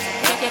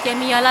 Get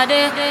me all of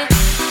day.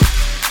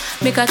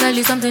 Make I tell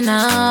you something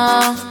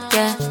now,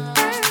 yeah.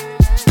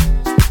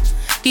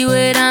 The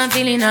way that I'm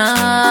feeling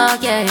now,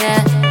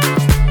 yeah.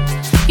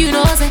 You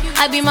know, say,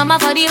 I be mama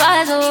for the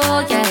vibes,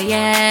 oh,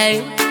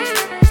 yeah.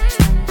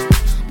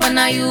 But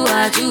now you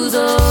are choose,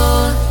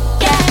 oh,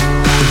 yeah.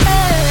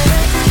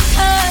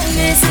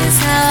 This is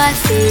how I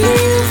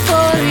feel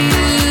for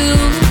you.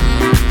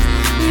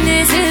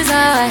 This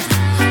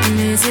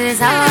is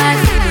how I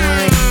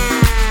feel.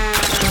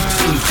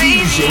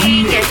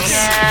 Infusion Mix.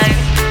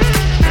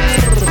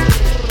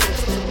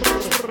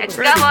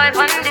 Extra boy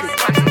on this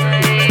one.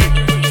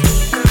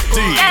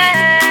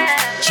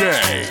 DJ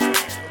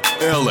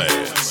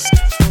Ellis.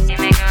 You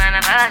make me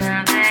wanna buy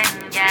something,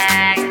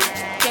 yeah.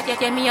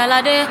 Get me all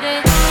of day.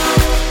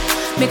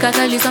 Make I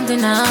tell you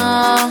something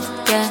now,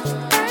 yeah.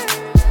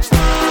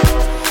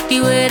 The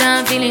way that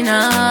I'm feeling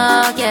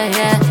now,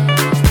 yeah.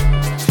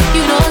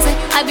 You know, say,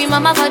 I be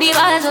mama for the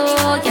vibes,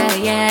 oh,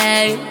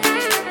 yeah.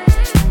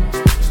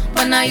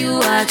 But now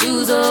you are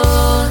choose,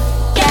 oh,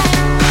 yeah.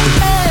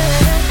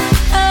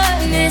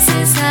 This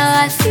is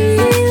how I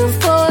feel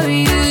for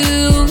you.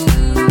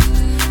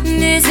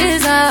 This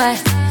is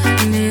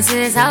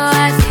how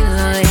I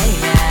feel,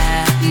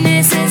 yeah.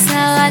 This is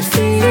how I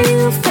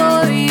feel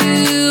for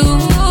you.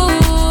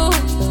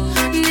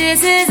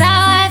 This is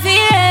how I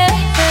feel.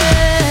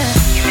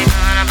 You make me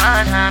wanna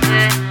buy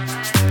something.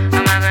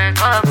 I'm having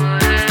trouble.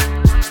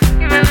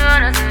 You make me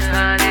wanna say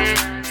howdy.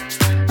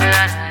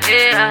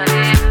 Yeah, you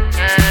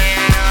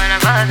make me wanna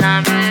buy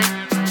something.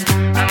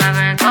 I'm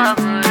having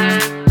trouble.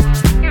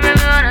 You make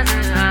me wanna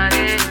say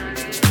howdy.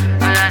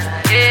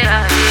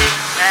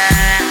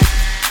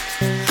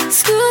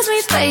 Excuse me,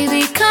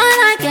 baby, can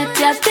I get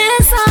your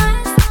this on?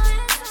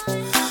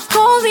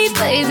 Hold me,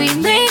 baby,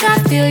 make I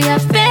feel your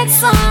big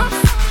song.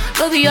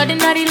 No be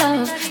ordinary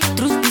love.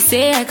 Truth be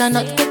say, I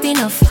cannot get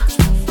enough.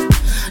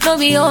 No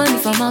be only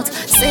from mouth.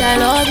 Say I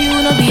love you,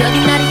 no be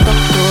ordinary talk.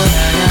 Oh,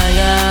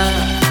 yeah.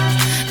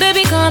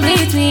 Baby,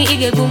 complete me, it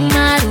get boom,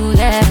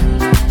 yeah.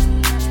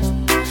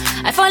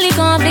 I fall in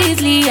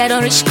completely, I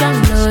don't reach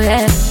ground, oh,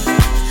 yeah.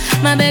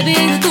 My baby,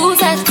 you too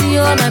sexy,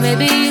 oh, my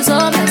baby, you so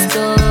blessed,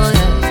 oh,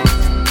 yeah.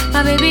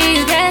 My baby,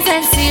 you get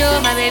sexy,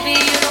 oh, my baby,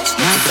 you know.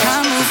 My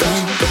car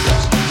moving,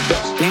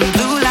 green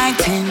blue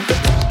lighting,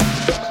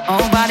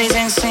 all bodies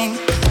in sync.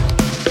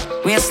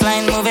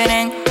 Waistline moving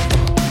in,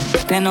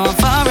 then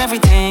over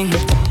everything.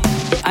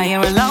 I hear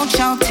a loud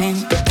shouting.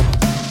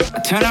 I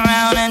turn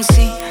around and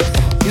see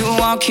you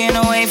walking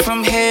away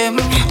from him.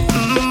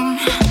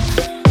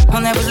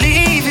 I'll never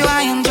leave you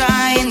high and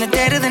dry in the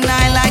dead of the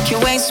night like your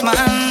waste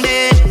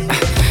Monday.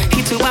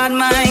 He too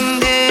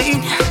bad-minded,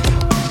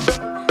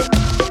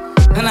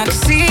 and I can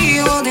see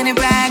you holding it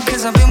back,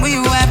 cause I've been where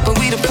you at, but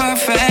we the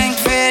perfect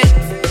fit.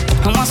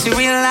 And once you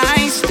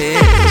realize this,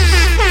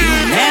 you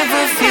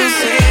never feel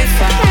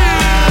safer.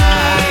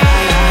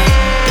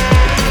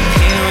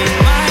 Here in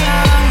my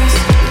arms,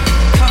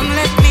 come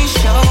let me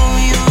show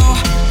you.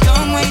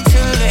 Don't wait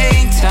till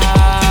later.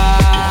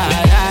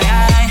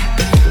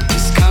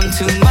 Just come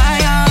to my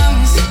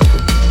arms.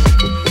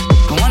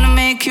 I wanna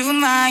make you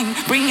mine.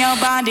 Bring your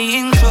body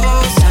in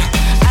closer.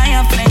 I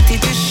have plenty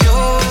to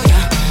show you.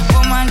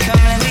 Woman,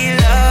 come let me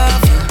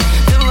love you.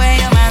 The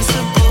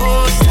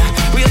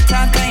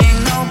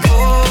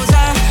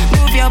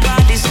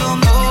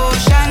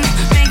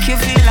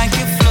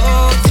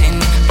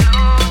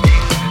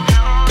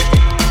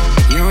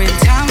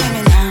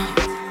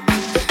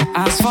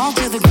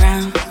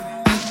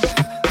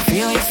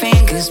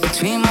fingers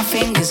between my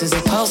fingers as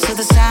it pulse to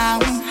the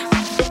sound.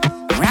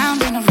 Round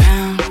and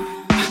around,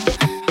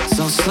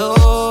 so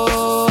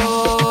slow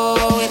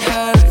it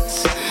hurts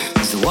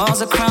as the walls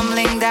are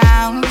crumbling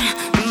down.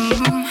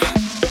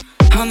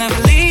 I'll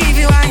never leave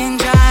you high and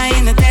dry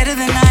in the dead of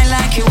the night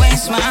like you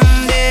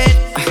waste-minded.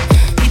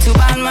 Be too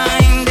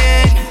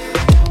bad-minded.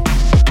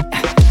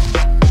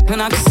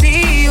 And I can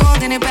see you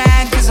holding it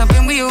back, cause I've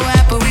been where you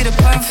at, but we the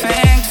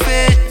perfect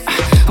fit.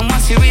 And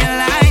once you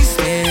realize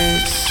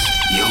this,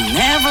 you'll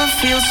never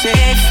feel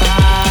safer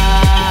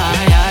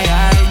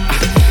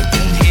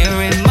than here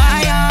in my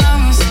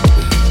arms.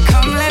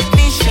 Come let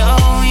me show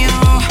you,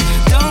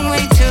 don't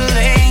wait till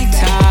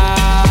later.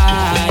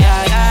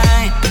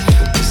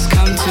 Just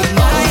come to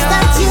my arms.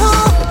 That's you,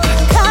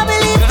 can't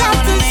believe that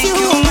is you.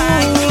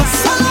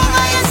 So long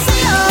I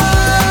see you.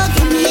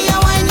 Give me a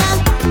wine now,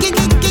 give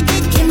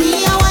me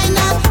a wine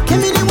now. Give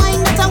me the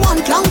wine that I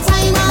want, long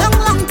time,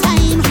 long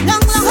time,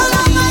 long. So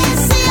long I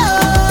see you.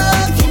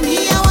 Give me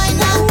a wine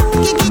now,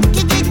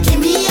 give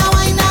me a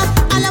wine now.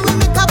 And I will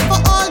make up for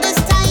all this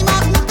time,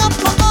 make up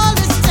for all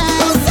this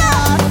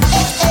time.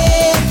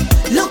 Hey,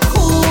 look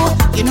who,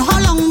 you know how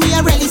long me I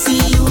really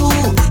see you.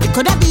 It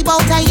could have been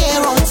about a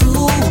year or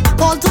two.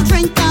 Call to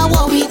drink now,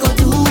 what we go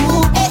do?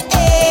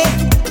 Hey,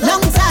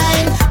 long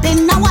time,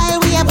 been a while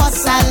we a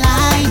bust a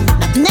line.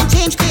 Nothing that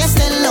changed, 'cause you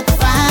still look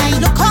fine.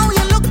 Look how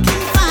you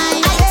looking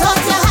fine. I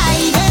thought you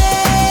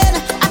hiding,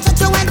 I thought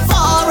you went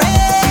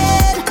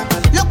foreign.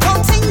 Look how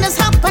things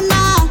happen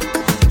now.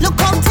 Look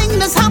how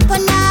things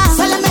happen now.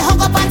 So let me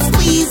hug up and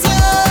squeeze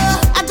you.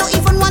 I don't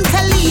even want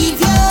to leave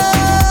you.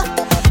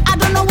 I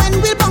don't know when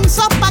we'll bounce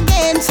up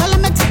again. So let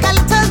me take a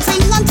little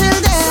thing until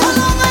then. So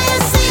long I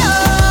see you.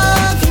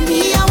 Give me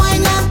a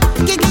wine now.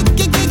 Give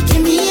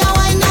me a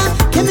wine now.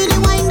 Give me the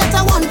wine that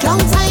I want.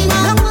 Long time,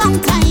 long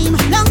time,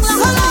 long.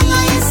 So long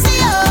I see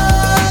you.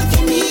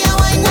 Give me a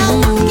wine now.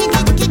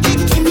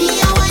 Give me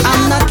a wine now.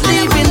 I'm not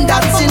leaving,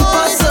 that's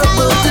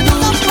impossible to do.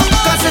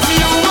 Cause if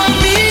you want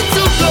me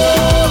to go,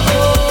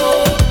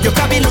 you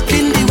can be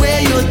looking the way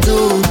you do.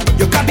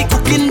 You can be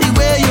cooking the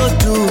way you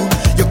do.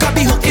 You can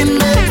be hooking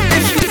me.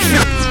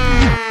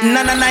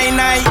 Na.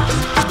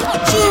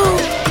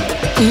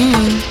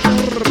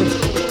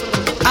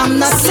 I'm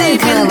not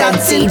leaving,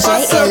 that's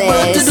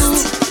impossible to do.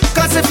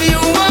 Cause if you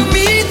want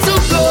me to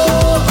go,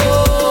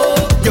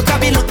 you can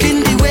be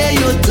looking the way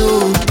you do.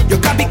 You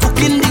can be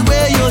cooking the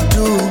way you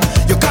do.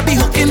 You can be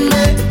hooking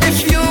me. If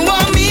you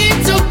want me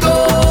to go,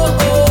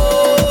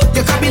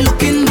 you can be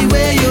looking the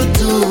way you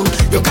do.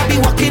 You can be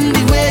walking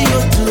the way you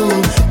do.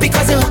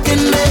 Because you're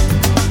hooking me.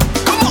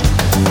 Come on.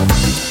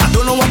 I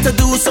don't know what to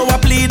do, so I'm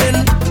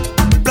pleading.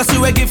 Plus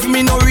you ain't give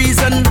me no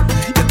reason.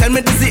 You tell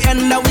me this the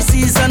end of the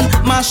season.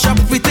 Mash up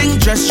everything,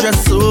 dress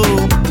so.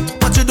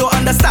 But you don't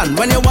understand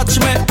when you watch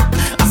me.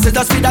 I said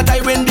that's me that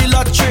I win the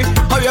lottery.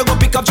 How you go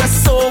pick up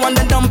just so and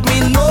then dump me?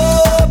 No,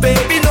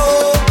 baby,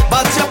 no.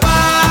 But your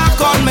back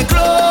on me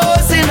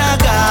clothes in a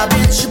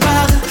garbage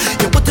bag.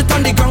 You put it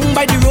on the ground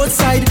by the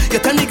roadside. You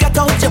tell me get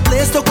out your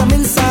place to come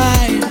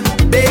inside.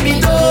 Baby,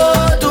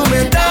 don't do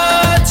me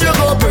that. You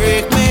go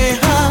break my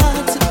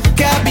heart.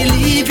 Can't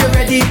believe you're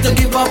ready to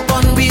give up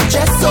on me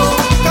just so.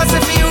 Cause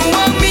if you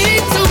want me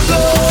to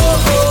go,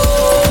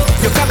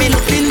 you can be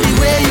looking the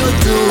way you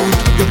do.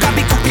 You can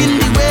be cooking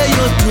the way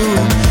you do.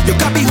 You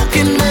can be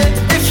hooking me.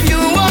 If you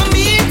want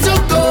me to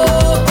go,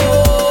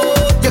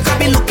 you can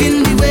be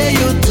looking the way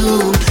you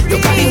do. You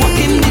can be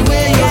walking the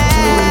way you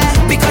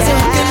do. Because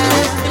you're hooking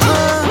me.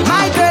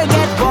 My girl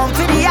get born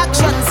for the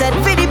action, set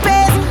for the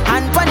pace.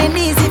 And on the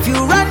knees if you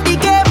run the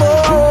game,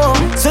 oh.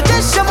 So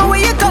just show me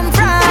where you come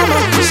from.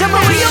 Show me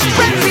where you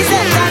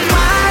represent and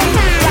why.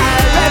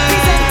 Girl,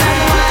 represent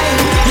and why.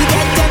 You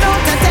get 10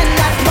 out of 10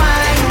 that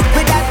wine.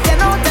 With that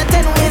 10 out of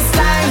 10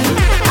 waistline.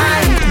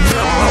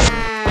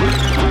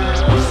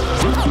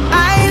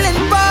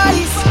 Island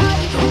boys,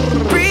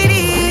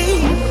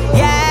 pretty,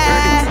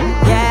 yeah.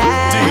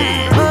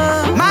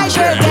 My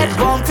girl get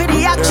born for the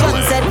action,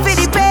 set for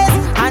the pace.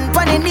 And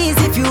on the knees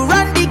if you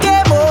run the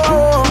game,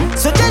 oh.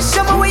 So just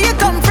show me where you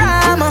come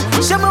from.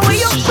 Show me where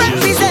you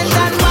represent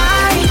and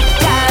why.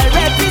 Girl,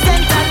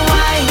 represent and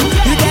why.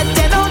 You get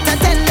 10 out of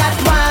 10 that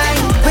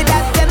wine. With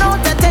that 10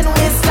 out of 10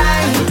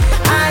 waistline.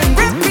 And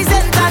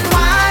represent and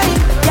why.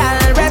 Girl,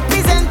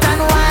 represent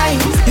and why.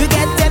 You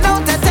get 10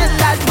 out of 10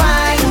 that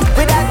wine.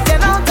 With that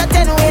 10 out of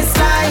 10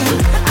 waistline.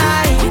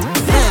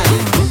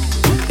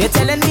 You're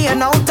telling me you're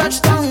no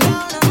touchdown,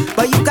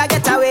 but you can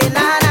get away,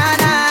 nah.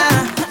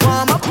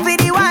 Warm up for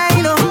the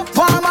wine, oh.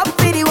 Warm up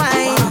for the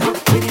wine.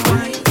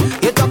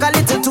 You talk a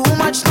little too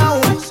much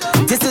now.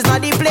 This is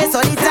not the place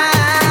or the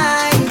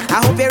time.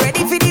 I hope you're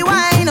ready for the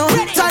wine, oh.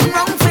 Turn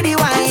round for the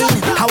wine.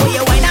 How will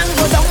you wine and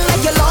go down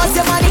like you lost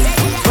your money?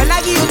 When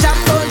I give you jam,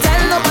 don't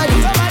tell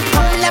nobody.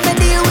 Come let me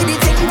deal with the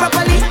thing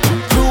properly.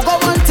 You go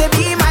want to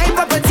be my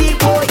property,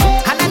 boy.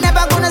 And I'm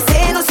never gonna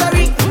say no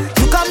sorry.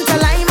 You come to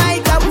line,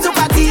 I come to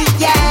party,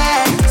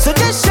 yeah. So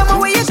just show me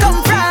where you come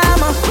from.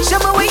 Show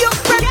me where you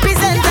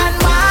represent and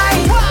why.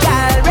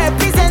 Girl,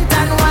 represent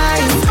and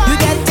why. You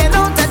get 10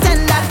 out of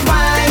 10 that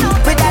wine.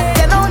 With that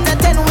 10 out of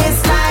 10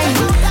 waistline.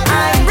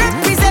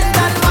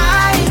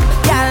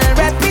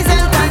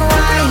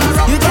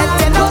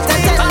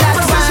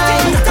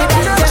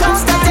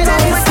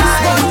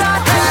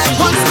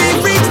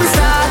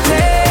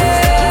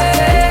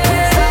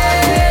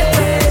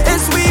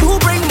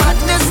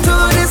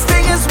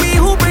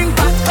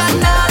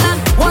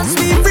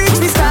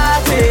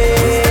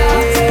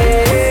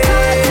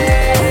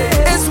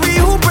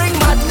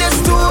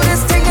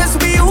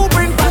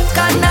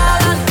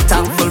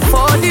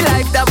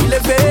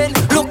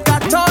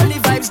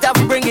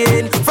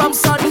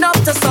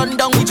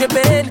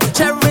 dripping,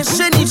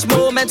 cherishing each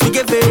moment we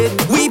give in.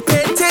 We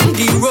painting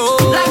the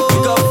road like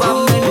the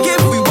government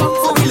give we work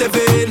for we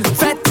living.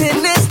 Fetting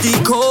is the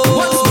code.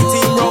 Once we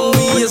team wrong,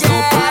 we is no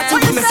part to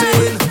be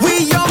missing.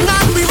 We young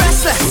and we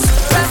restless,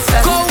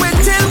 going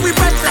till we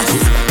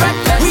breathless.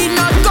 We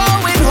not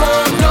going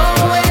home, no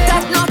way.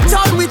 That not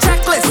all we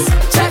checklist.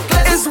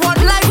 Is what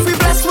life we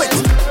blessed with.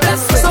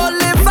 So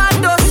live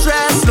and don't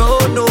stress, no.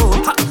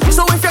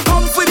 So if you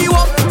come for the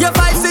walk, your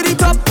vibes to the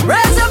top.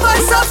 Raise your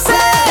voice up, say.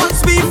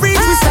 Once we reach,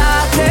 we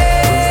started.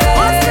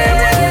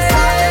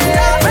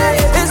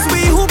 It's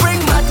we who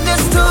bring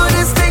madness to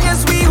this thing.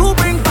 It's we who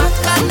bring back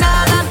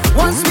and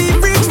once we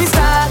reach, we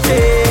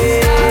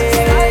started.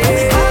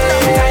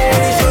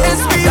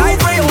 It's we who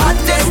bring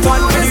madness to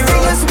this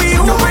thing. It's we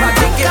who bring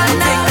back and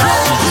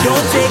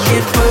don't take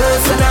it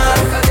personal.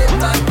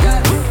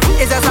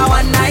 It's just a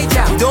one night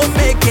jam. Don't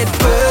make it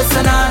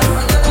personal.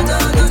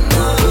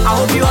 I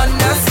hope you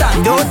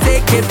understand. Don't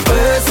take it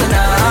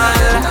personal.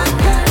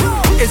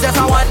 It's just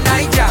a one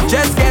night jam.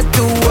 Just get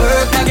to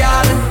work, now,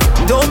 girl.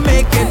 Don't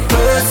make it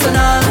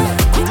personal.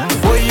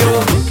 For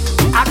you,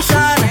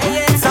 action,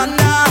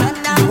 thunder.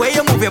 The way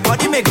you move your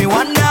body make me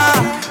wonder.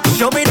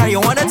 Show me that you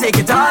wanna take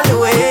it all the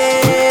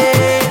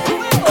way.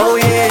 Oh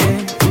yeah,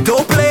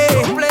 don't play,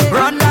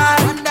 run that.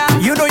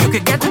 You know you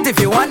can get it if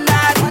you want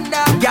that.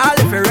 Girl,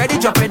 if you're ready,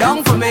 drop it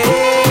down for me.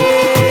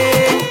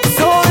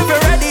 So if you're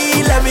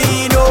ready, let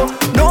me know.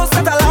 No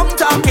set a long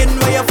talking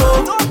where you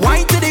for.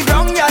 Wine to the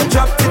ground, y'all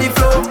drop to the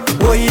floor.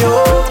 Oh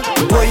yo.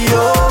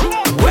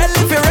 Well,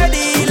 if you're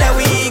ready, let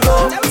we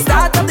go.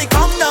 Start up the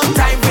countdown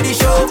time for the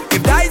show.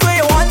 If that is where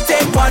you want,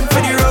 take one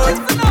for the road.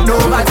 No,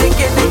 I take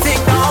it, they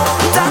take now.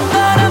 Thank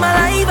God I'm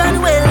alive and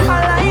well.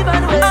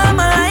 I'm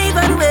alive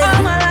and well.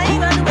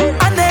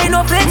 And there ain't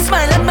no fake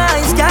smile at my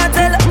eyes can't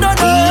tell. No,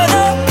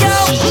 yo.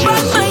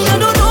 But mine, I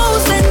don't know.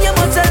 Send you,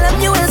 but tell them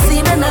you will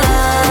see me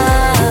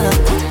now.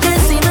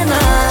 Can't see me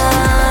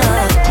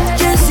now.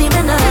 Can't see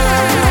me now.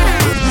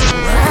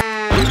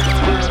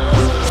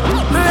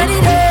 Ready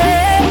there.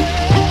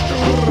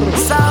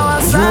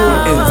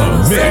 You're in the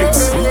mix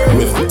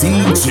with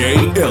DJ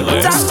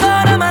Illis. Thank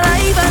God I'm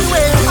alive and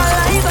well.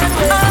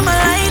 I'm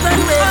alive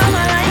and well.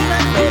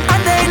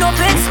 And there ain't no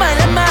fake smile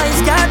at my eyes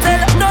can't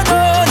tell. No,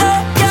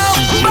 yo.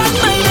 But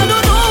mine, I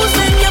don't know.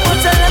 Send you, but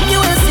tell them you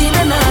will see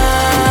me now.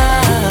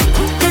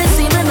 Can't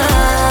see me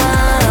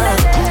now.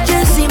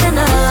 Can't see me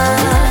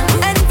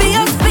now.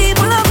 Envious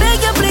people, I beg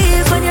you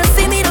please. When you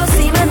see me, don't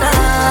see me now.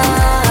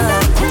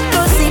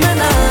 Don't see me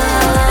now.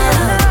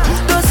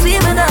 Don't see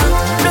me now.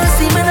 Don't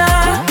see me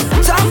now.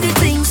 Talk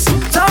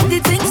the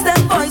things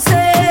them boys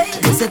say.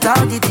 They say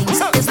talk the things.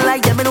 It's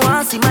like them and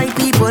want see my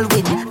people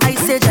win. I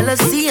say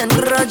jealousy and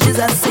grudges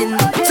are sin.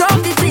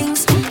 Talk the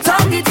things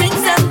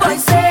them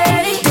boys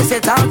say. They say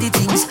talk the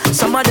things.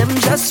 Some of them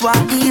just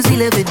want easy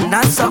living.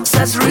 Not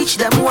success reach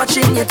them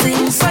watching your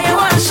things. So you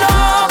want show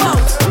out,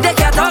 they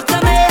can't talk to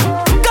me.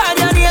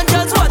 Guardian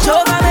angels watch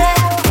over me.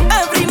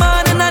 Every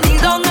morning I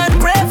kneel down and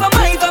pray for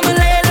my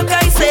family. Look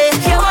I say,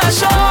 you want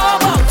show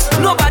out,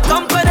 no bad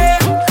company.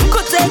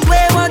 Could take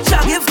away what you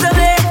give to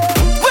me.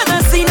 When I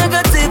see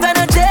negative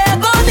energy,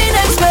 go the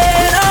next way.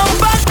 Now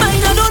bad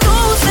mind, I don't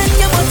know. Send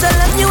you, but tell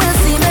them you will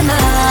see me now.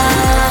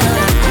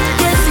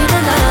 Can't see me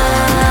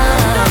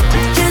now.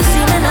 Can't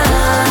see me now.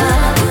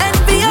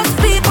 Envious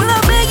people, I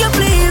beg you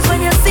please. When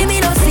you see me,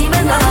 don't see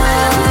me now.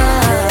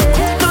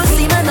 Don't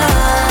see me now.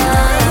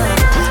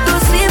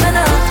 Don't see me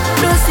now.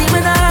 Don't see me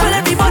now. Well,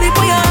 everybody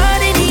put your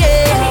hand in the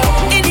air.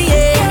 In the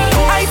air.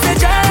 I said,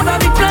 Jah, have a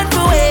big plan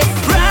for it.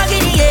 Rock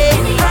in the air.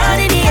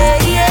 Hand in the air,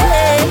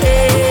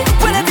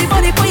 yeah. Well,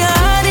 everybody put your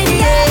hand in the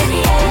air.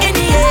 In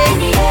the air.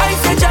 I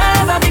said, Jah,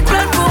 have a big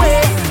plan for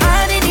it.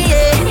 Hand in the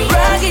air.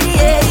 Rock in the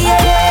air,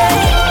 yeah.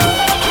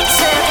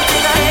 Say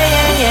everything,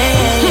 yeah.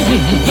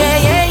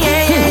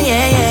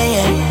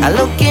 I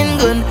looking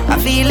good, I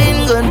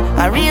feeling good,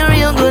 I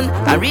real good,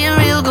 I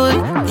real good.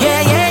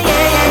 Yeah.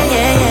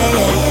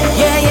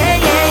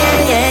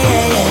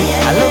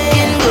 I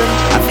looking good,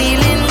 I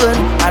feeling good,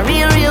 I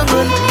real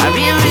good, I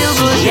real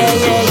good.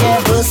 Yeah.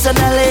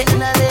 Personally,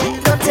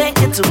 don't take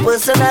it too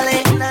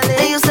personally.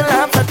 They used to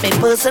laugh at me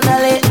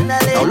personally.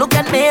 Now look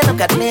at me.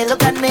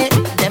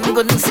 Them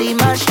couldn't see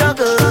my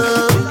struggle.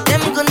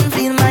 Them couldn't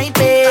feel my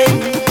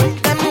pain.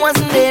 Them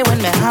wasn't there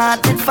when my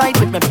heart did fight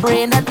with my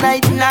brain at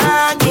night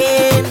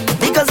again.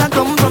 Because I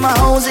come from a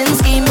housing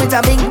scheme with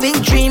a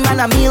big dream, and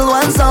a meal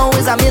once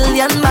always a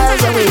million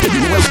miles away.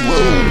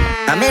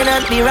 I may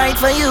not be right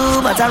for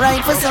you, but I'm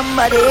right for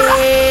somebody.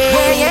 Yeah.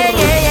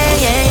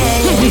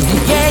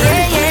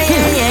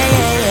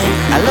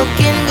 I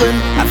looking good,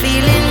 I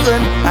feeling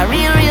good, I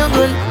real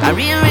good, I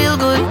real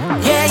good.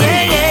 Yeah.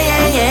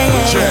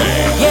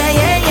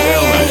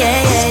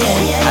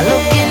 I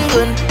looking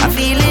good, I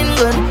feeling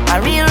good, I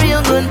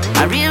real good,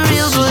 I real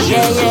good.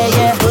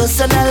 Yeah.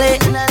 Personally,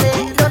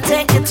 don't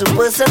take it too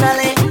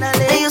personally.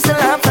 They used to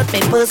laugh at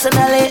me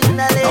personally.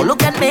 Now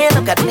look at me.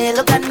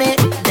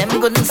 Them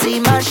couldn't see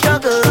my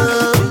struggle.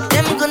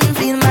 Them couldn't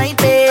feel my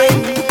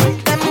pain.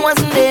 Them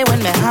wasn't there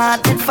when my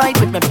heart did fight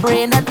with my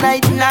brain at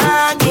night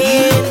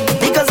again.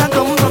 Because I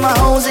come from a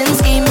housing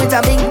scheme with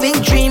a big,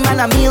 big dream, and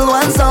a meal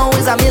once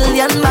always a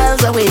million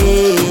miles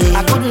away.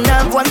 I couldn't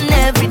have one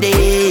every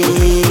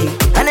day.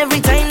 And every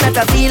time that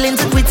I feel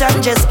into quit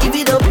and just give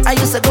it up, I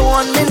used to go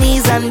on my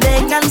knees and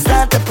beg and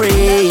start to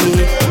pray.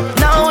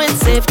 Now it's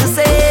safe to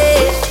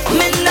say,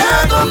 me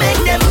not gonna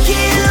make them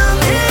kill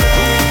me.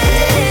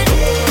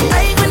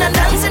 I ain't gonna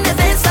dance in the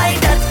face like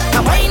that.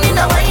 I'm whining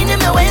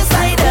my waist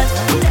like that.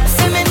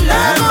 Say me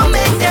not gonna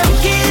make them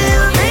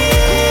kill me.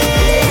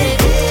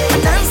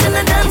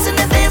 I'm dancing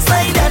the face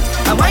like that.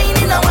 I'm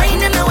whining my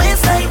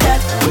waist like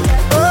that.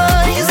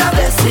 Oh, it's a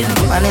blessing,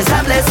 and it's a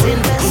blessing.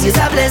 It's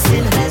a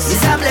blessing,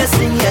 it's a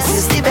blessing. Yes,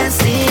 it's the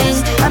best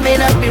thing. I may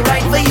not be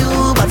right for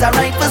you, but I'm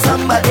right for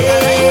somebody.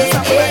 It's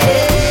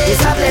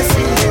a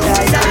blessing,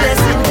 it's a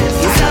blessing,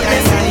 it's a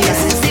blessing.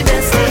 Yes, it's the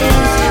best thing.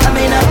 I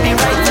may not be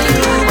right for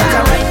you, but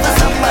I'm right for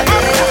somebody.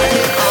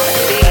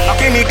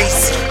 Okay, me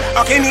this,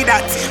 okay, me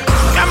that.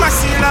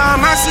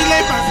 Yamasila,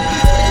 masilepa.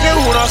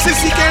 Euro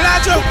sisi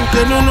kelajo,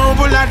 kuke no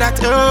bula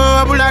that,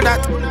 bula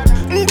that.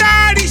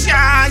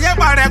 Ndarisha, ye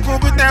bare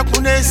kubite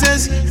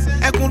kunesesi,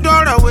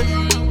 ekundoro we.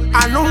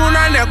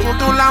 Anuhuna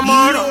nekun la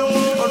moro.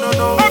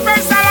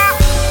 Ofensala,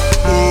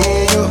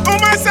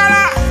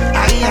 Omasala,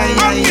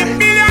 $1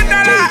 billion, $1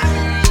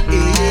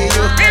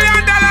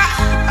 billion.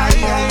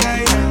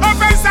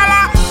 Ofensala,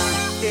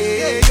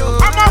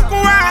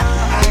 Amakuwa,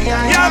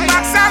 ya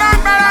Maxara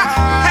Bala,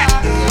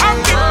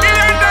 $1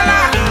 billion.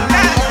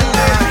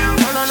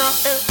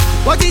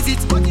 What is it?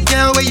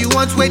 Girl, where you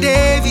want where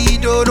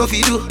David no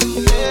fi do?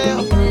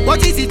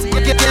 What is it?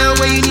 Girl,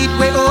 where you need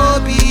where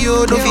Obi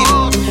no fi do?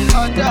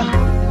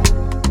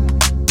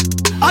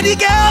 All the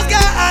girls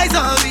got eyes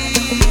on me,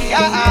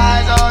 got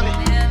eyes on me.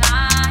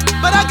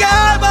 But I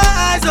got my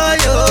eyes on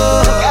you,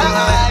 got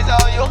eyes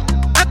on you.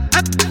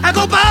 I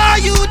go buy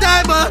you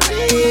diamond.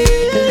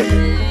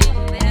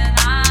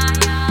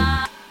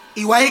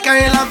 Why you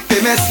carry lamp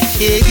famous?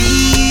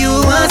 Baby,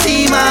 you want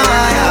see my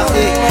wife?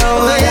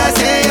 Oh yeah,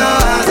 say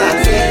yours,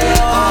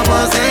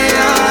 almost say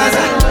yours.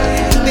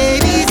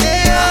 Baby,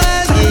 say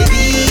yours.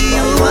 Baby,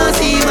 you want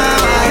see my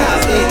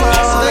wife?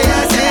 Oh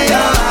yeah, say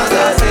yours,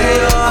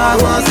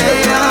 almost say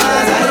yours.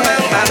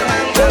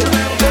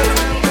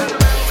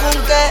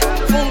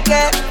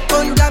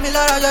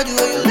 Do you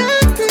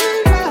left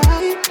it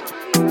right?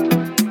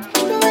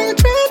 Do you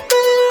treat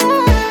me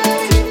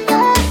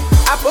right?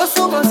 I put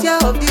so much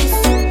of this,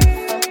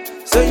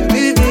 so you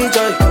give me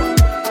joy.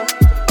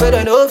 But I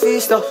know if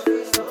stop,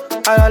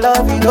 and I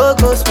love you no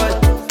go spoil.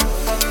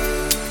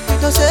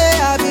 Don't say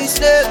I be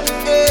slave,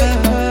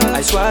 yeah.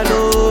 I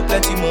swallow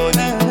plenty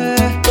money,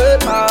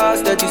 but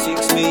past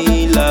 36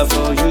 me love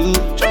for you.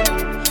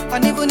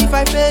 And even if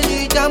I pay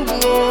the jumbo,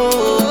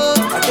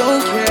 I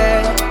don't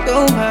care,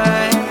 don't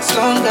mind. As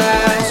long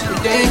as you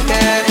take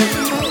care.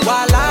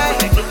 While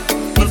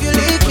if you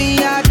leave me,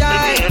 I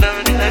die.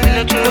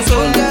 No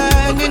sooner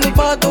in the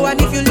bottle, and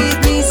if you leave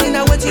me, sin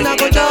I wait till I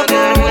go double.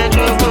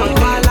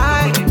 While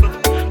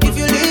if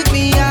you leave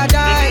me, I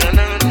die.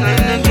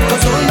 No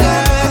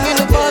sooner in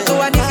the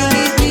bottle, and if you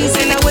leave me,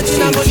 sin I wait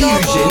till I go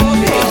double.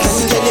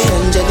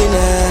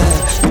 Angelina,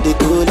 you dey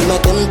cool my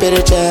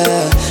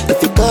temperature.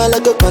 If you call, I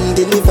go come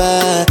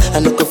deliver. I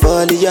no go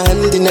fall in your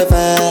hand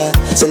never.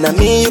 So now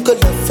me you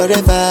could love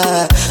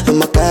forever.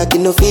 I'm a cocky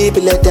no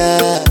feeble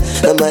letter.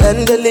 I'm a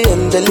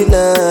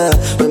Angelina,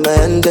 with my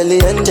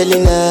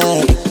Angelina.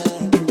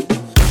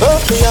 Oh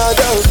me all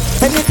down.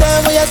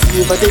 Anytime when I see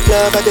you for the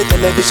club or the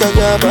television,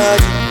 your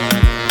body.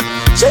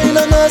 Sure you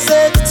know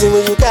safety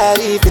when you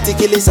carry 50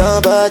 killing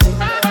somebody.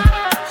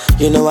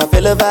 You know I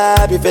feel a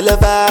vibe, you feel a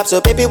vibe.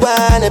 So baby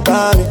whine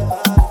about me.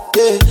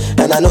 Yeah,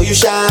 and I know you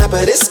shy,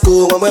 but it's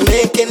cool when we're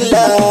making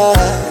love.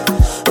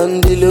 On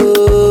the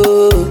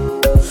low,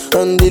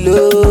 on the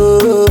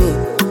low,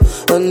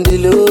 on the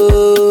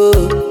low,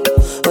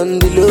 on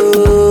the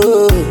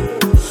low,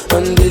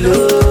 on the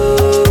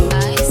low,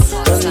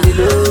 on the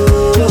low,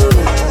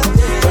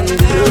 on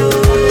the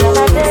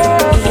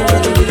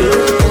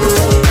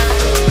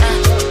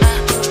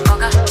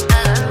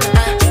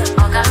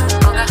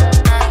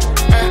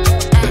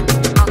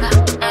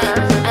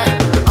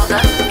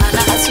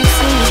As you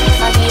see me,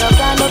 I be your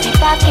guy, no be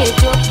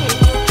package, okay.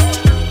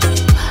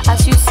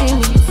 As you see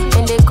me,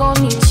 and they call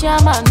me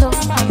Shaman, no.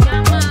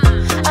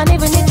 And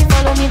even if you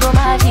follow me, go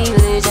my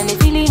village, and they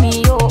feeling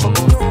me, yo.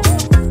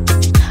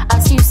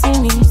 As you see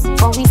me,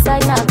 on we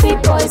side now,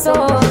 big boys,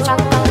 oh.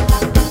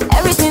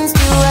 Everything's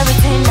true,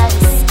 everything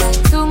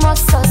nice. Too much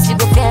sauce, you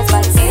go get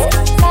spice.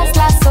 Last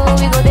class, so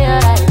we go there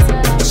right.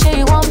 Show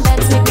you one bet,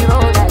 make me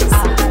roll dice.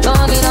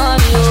 On it on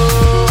you,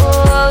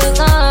 it's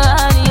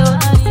on you.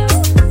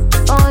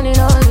 On it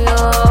on you,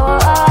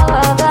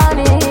 on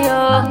you.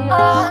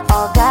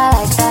 Oh, God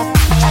like that.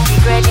 I be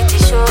ready to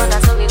show,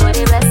 that's how we go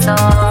the rest of.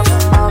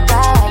 Oh,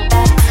 God like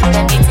that.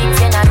 Them the things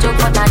in a joke,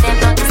 but now them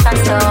don't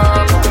stand up.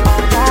 Oh,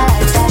 God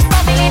like that.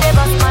 Family they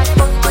bust my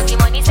phone, but the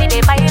money say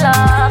they pile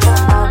up.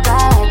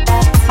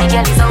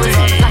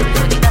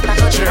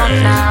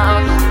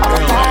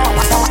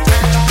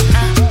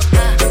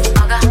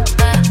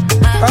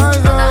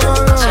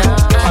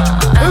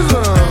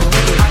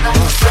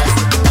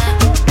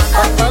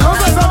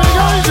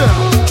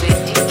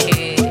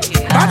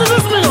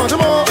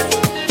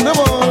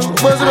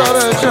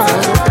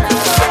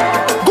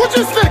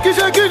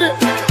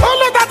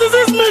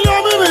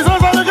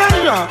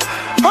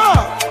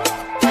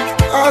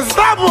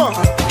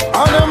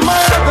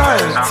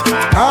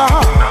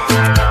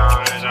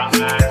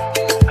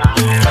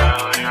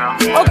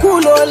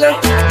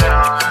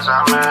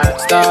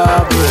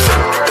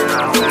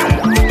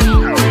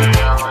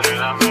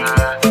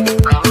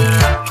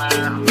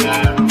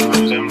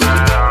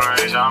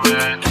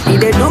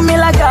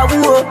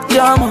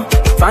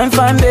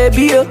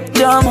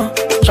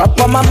 chop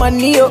on my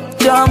money, yo,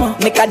 drama.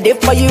 Make a day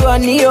for you,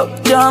 honey, yo,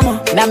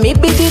 drama. Now me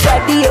be the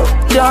daddy, yo,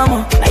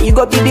 drama. Now you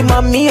go be the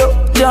mommy, yo,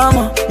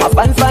 drama. My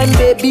fine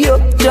baby, yo,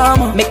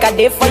 drama. Make a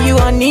day for you,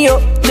 honey, yo,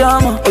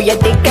 drama. Oh, yeah,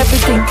 take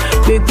everything,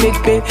 big,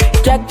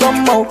 Jack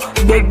Domo,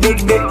 big,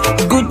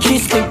 Gucci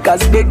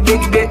sneakers, big,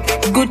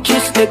 Gucci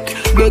sneak,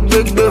 big,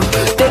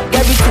 take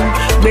everything,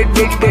 big,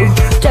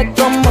 Jack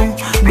Domo,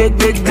 big,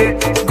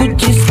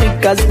 Gucci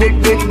sneakers, big,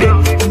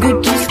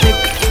 Gucci sneak,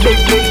 big.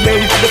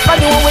 The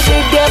funny one when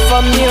they there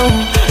from you,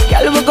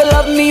 girl, we go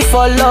love me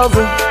for love.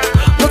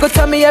 We go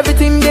tell me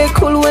everything they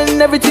cool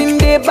when everything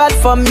they bad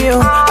from you.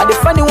 And the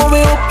funny one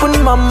we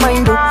open my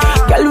mind,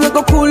 girl, we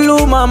go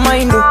cool my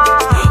mind.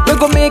 We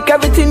go make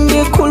everything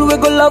they cool, we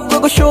go love, we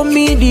go show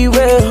me the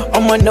way.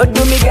 I'ma not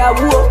do me got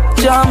whoa,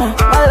 drama.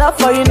 My love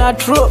for you not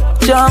true,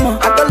 drama.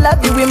 I go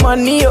love you with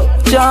money, yo,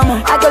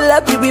 drama. I go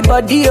love you with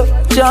body, yo,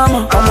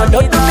 drama. I'ma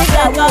not do me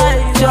got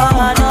whoa,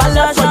 drama. My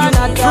love for you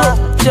not true,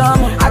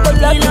 drama. I go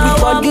love you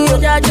with body, yo,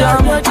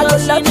 drama. I go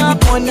love you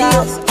with money,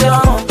 yo,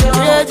 drama.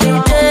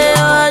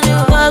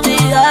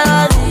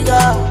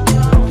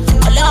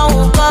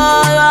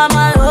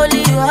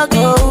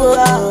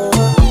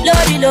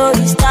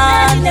 Lodi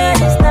standing.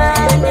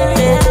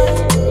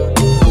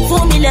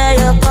 For me let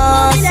your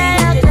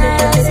consent.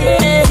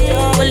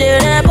 Only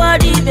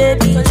body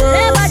baby,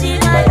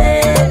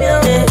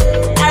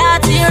 I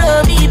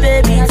me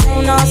baby,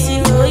 Nancy,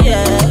 oh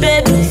yeah,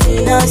 baby,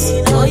 Nancy,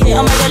 oh yeah.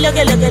 Oh my God, look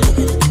it.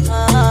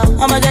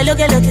 Oh my God,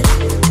 look it.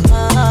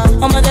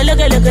 Oh my God,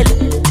 look it.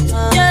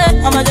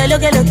 Yeah, oh my God,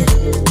 look it.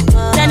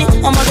 Danny,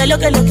 oh my God,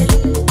 look it.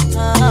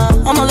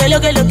 Oh my God,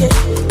 look it.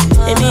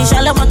 Baby,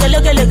 inshallah, oh my God,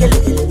 look it.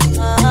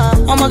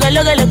 Oh my God,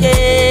 look it.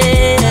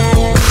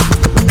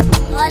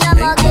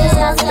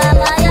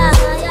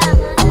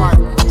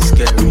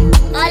 Scary.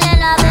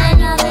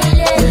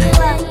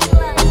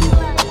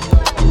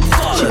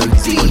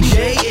 DJ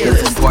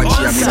Illest.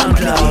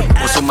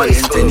 Also my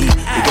Anthony,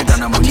 you get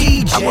an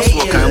ammonia. I was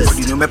walking for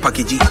the new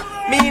package.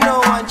 Me no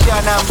want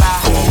your number.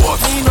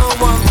 Me no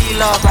want be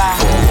lover.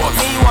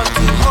 Me want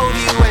to hold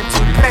you and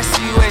to press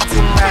you and to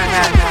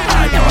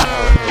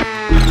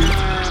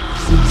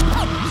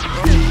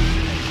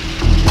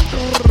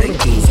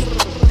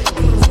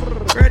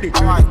Ready?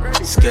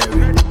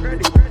 Scary.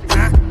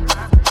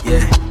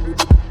 Yeah.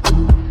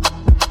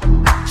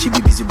 She be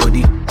busy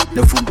body.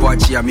 The food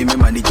party I me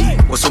manage.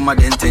 Also my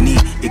Anthony,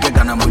 you get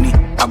an ammonia.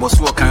 I was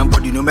walking for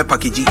the new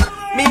package.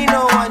 Me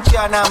no want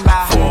your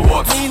number.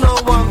 Me no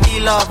want be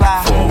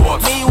lover.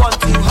 Me want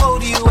to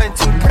hold you and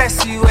to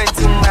press you and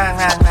to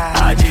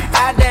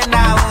I then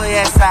now oh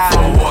yes sir.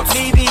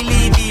 Me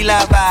believe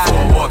lover.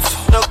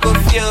 No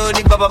confuse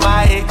the baba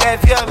my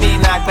if you me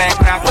not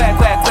crack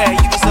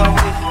you be so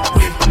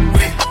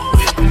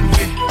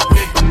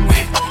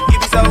you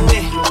be so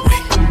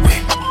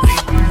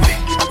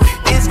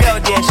this girl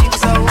there she be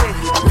so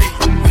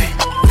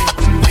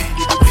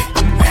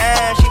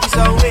she be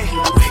so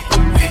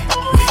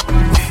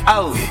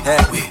oh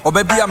Oh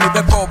baby, I'm a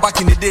beppo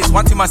back in the days.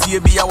 One time I see a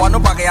beer, one no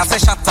bag, I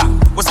say shatter.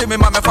 Was say me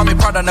mama for me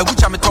brother, na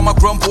which I'm a Toma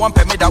grandpa, one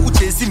permit that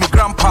which see me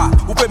grandpa.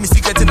 Who pay me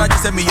secret and I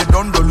just say me a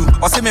dondolu.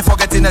 Or say me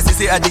forgetting as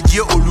say I did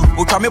ye olu.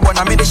 Who come me born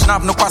a made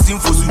snap no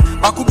passing for you.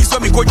 I could be so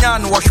me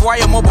konyan, wash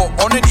wire mobile,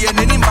 only the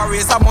ending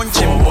barriers I'm on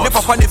chim. Never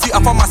find if you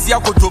are from a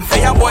siakotum.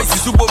 Hey, boys,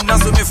 you subom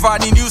naso me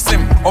fani news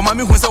him. Or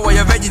mammy who saw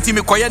your virgin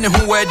team, quiet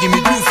who wear the me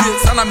do feel.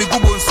 Sana me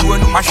google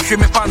soon, I show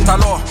me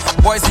pantalo.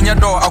 Boys in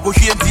your door, I go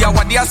here and see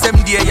what the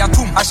assembly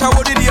yatum. I shall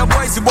dear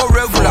boys, you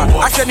regular.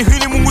 I shall hear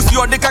him who's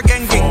your deca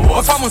ganging.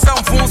 Or from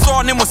some phone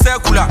saw name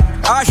circular.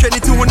 I shall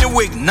need to win the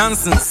wig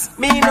nonsense.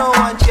 Me no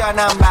want your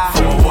number.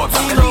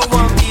 Me no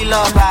want be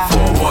lover.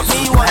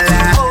 Me want to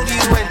hold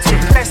you and to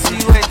press you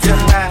and to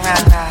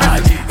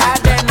I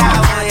then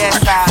now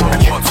yes sir.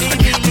 Me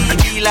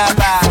believe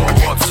lover.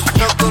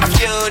 No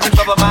confuse the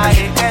baba my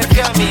if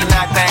you me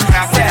not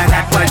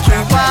crack what you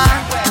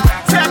want.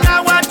 Tell me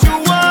what you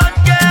want,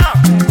 girl.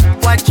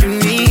 What you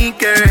need,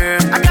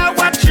 girl. I got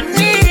what you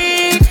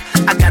need.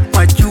 I got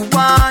what you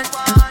want.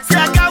 Say I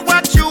got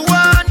what you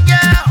want,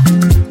 girl.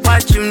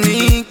 What you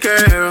need,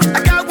 girl.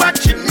 I got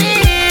what you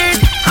need.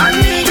 I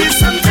need you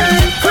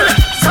something.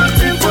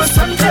 Something for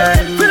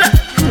something.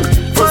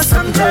 For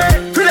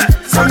something.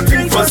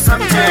 Something for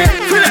something.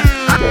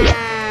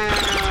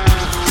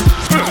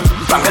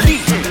 Bangali.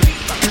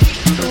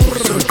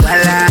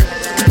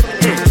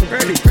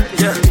 Ready?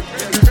 Yeah.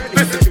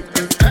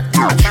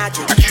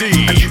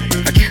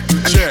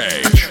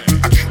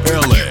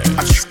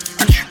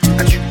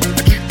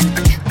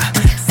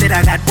 Said I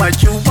got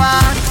what you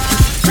want.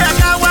 I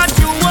got what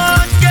you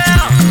want,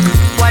 girl.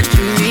 What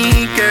you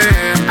need,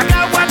 girl. I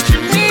got what you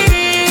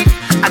need.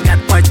 I got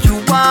what you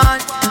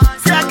want.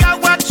 Say I got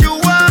what you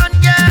want,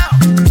 girl.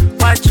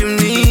 What you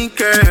need,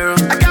 girl.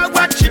 I got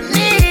what you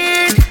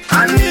need. I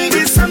need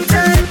you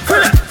something.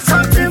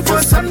 Something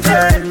for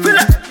something.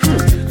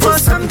 For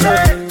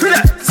something.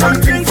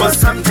 Something for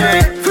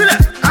something.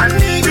 I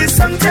need you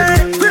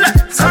something.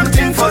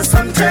 Something for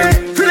something.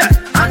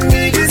 I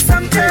need you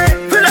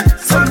something.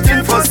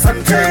 Something for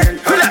something.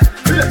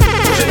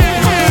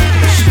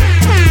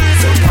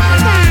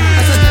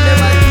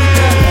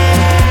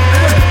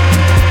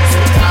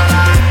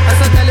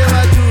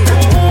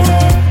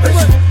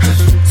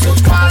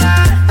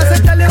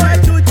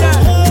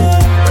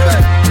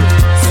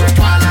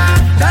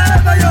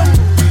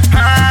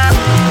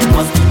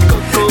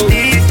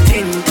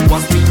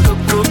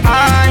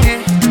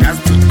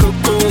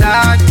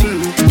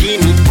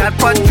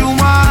 Jackpot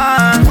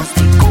Juma. What's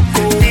the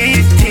cocoa?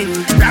 This thing.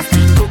 That's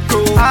the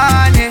cocoa.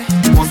 Honey.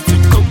 What's the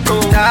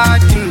cocoa? That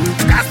thing.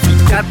 That's the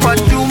cocoa. Jackpot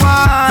Juma.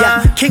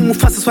 Yeah, King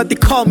Mufasa is what they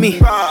call me.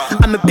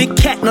 I'm a big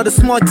cat, not a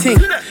small thing.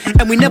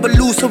 And we never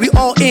lose, so we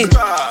all in.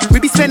 We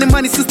be spending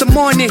money since the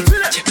morning.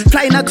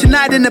 Flying out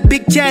tonight in a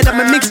big jet. I'm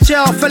a mixture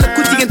of Fela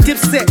Kuti and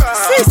Dipset.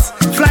 Sis,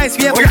 flies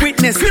we ever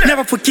witnessed.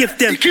 Never forgive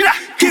them.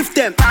 Give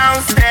them.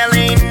 Pound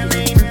sterling.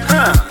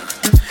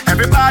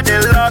 Everybody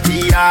love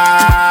the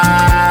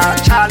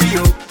Charlie.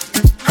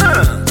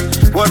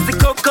 What's the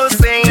cocoa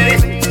saying?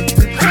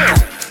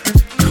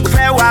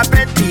 Where I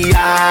bet the